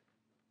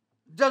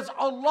does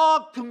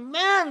Allah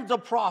command the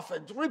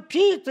Prophet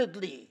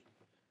repeatedly,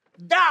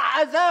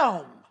 دع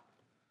أذاهم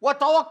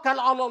وتوكل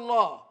على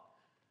الله?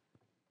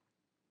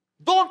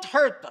 Don't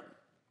hurt them.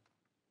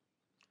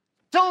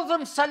 Tell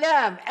them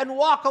salam and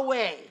walk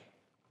away.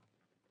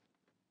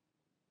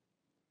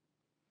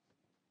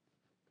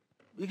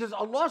 Because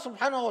Allah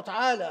subhanahu wa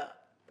ta'ala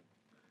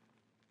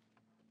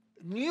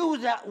knew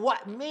that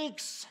what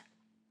makes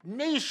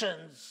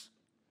nations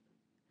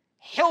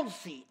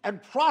healthy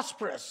and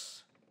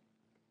prosperous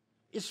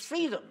is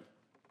freedom.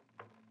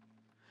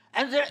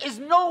 And there is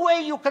no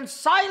way you can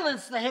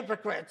silence the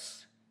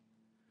hypocrites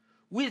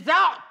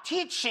without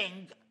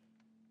teaching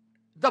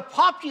the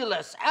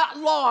populace at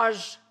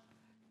large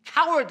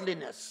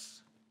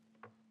cowardliness.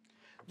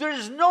 There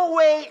is no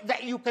way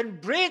that you can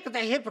break the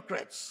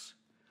hypocrites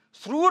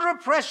through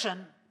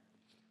repression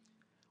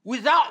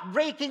without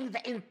breaking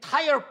the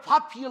entire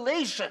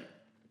population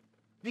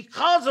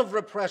because of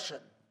repression.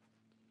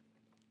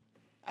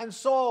 And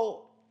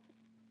so,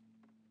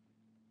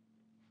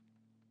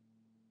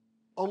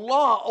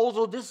 Allah,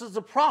 although this is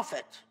a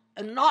prophet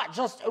and not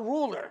just a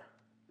ruler,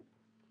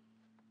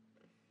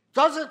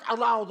 doesn't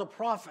allow the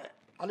Prophet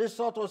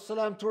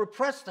ﷺ to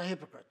repress the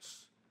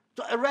hypocrites,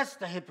 to arrest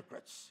the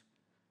hypocrites,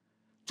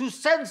 to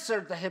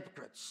censor the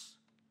hypocrites,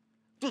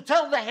 to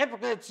tell the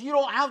hypocrites you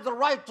don't have the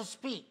right to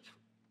speak.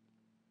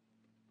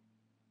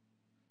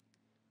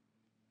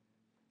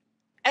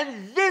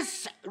 And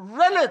this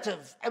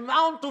relative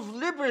amount of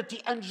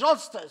liberty and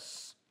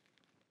justice,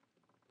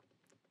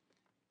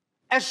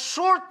 as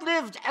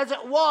short-lived as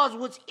it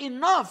was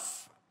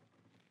enough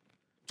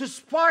to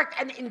spark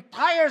an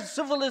entire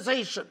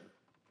civilization.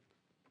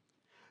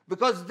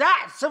 Because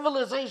that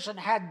civilization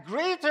had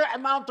greater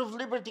amount of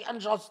liberty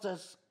and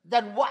justice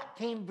than what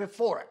came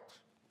before it.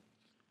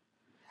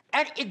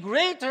 And a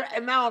greater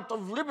amount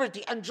of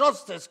liberty and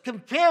justice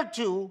compared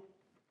to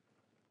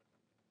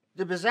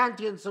the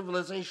Byzantine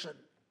civilization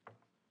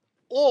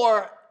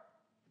or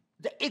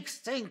the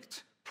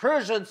extinct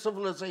Persian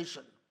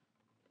civilization.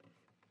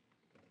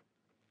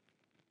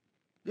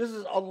 This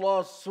is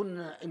Allah's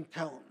sunnah in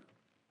kawn.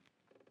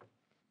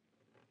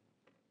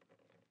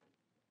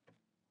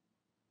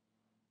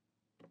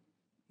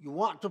 You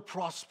want to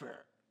prosper,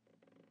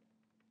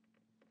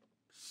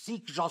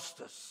 seek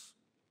justice,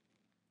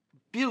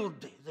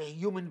 build the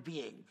human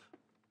being,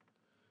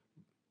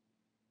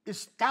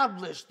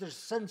 establish their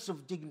sense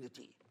of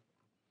dignity,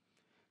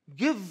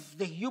 give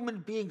the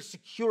human being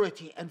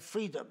security and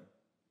freedom,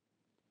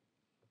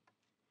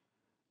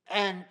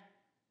 and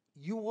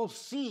you will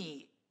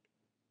see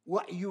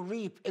what you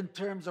reap in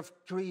terms of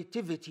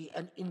creativity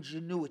and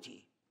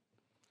ingenuity.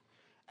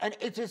 And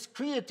it is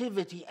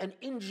creativity and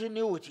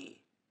ingenuity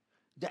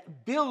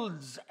that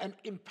builds and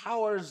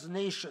empowers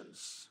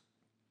nations.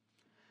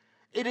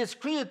 It is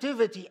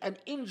creativity and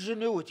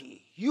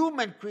ingenuity,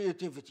 human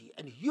creativity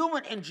and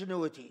human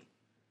ingenuity,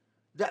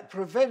 that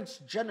prevents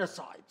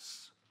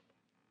genocides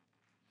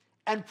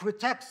and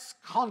protects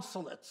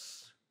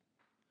consulates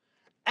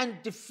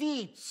and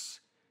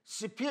defeats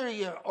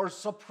superior or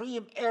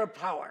supreme air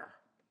power.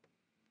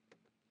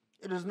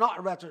 It is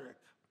not rhetoric.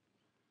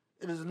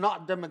 It is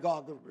not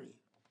demagoguery.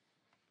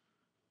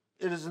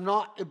 It is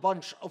not a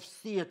bunch of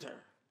theater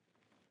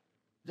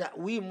that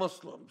we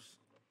Muslims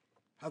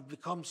have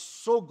become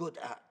so good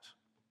at.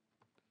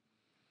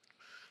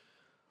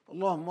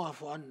 Allahumma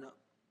afu anna.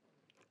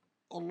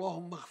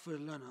 Allahumma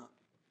aghfir lana.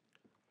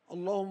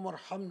 Allahumma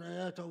arhamna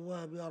ya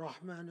tawwab ya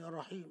rahman ya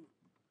rahim.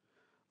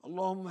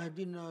 Allahumma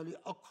hadina li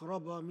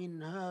aqraba min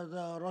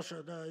hadha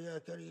rashada ya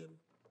kareem.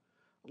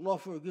 Allah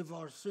forgive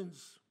our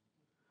sins.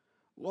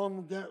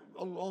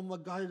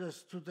 Allahumma guide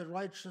us to the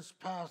righteous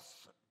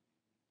path,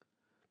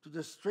 to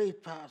the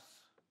straight path.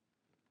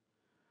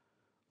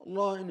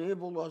 Allah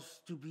enable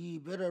us to be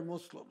better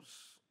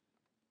Muslims,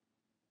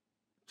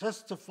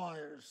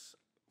 testifiers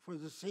for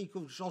the sake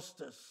of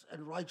justice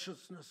and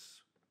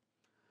righteousness,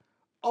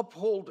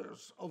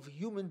 upholders of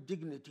human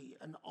dignity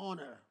and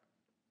honor,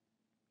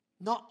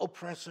 not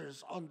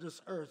oppressors on this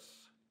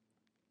earth,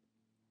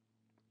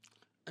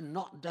 and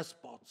not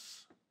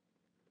despots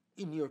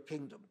in your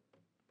kingdom.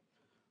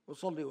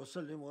 وصلي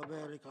وسلم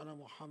وبارك على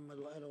محمد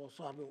وآله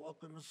وصحبه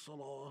وأقم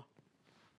الصلاة.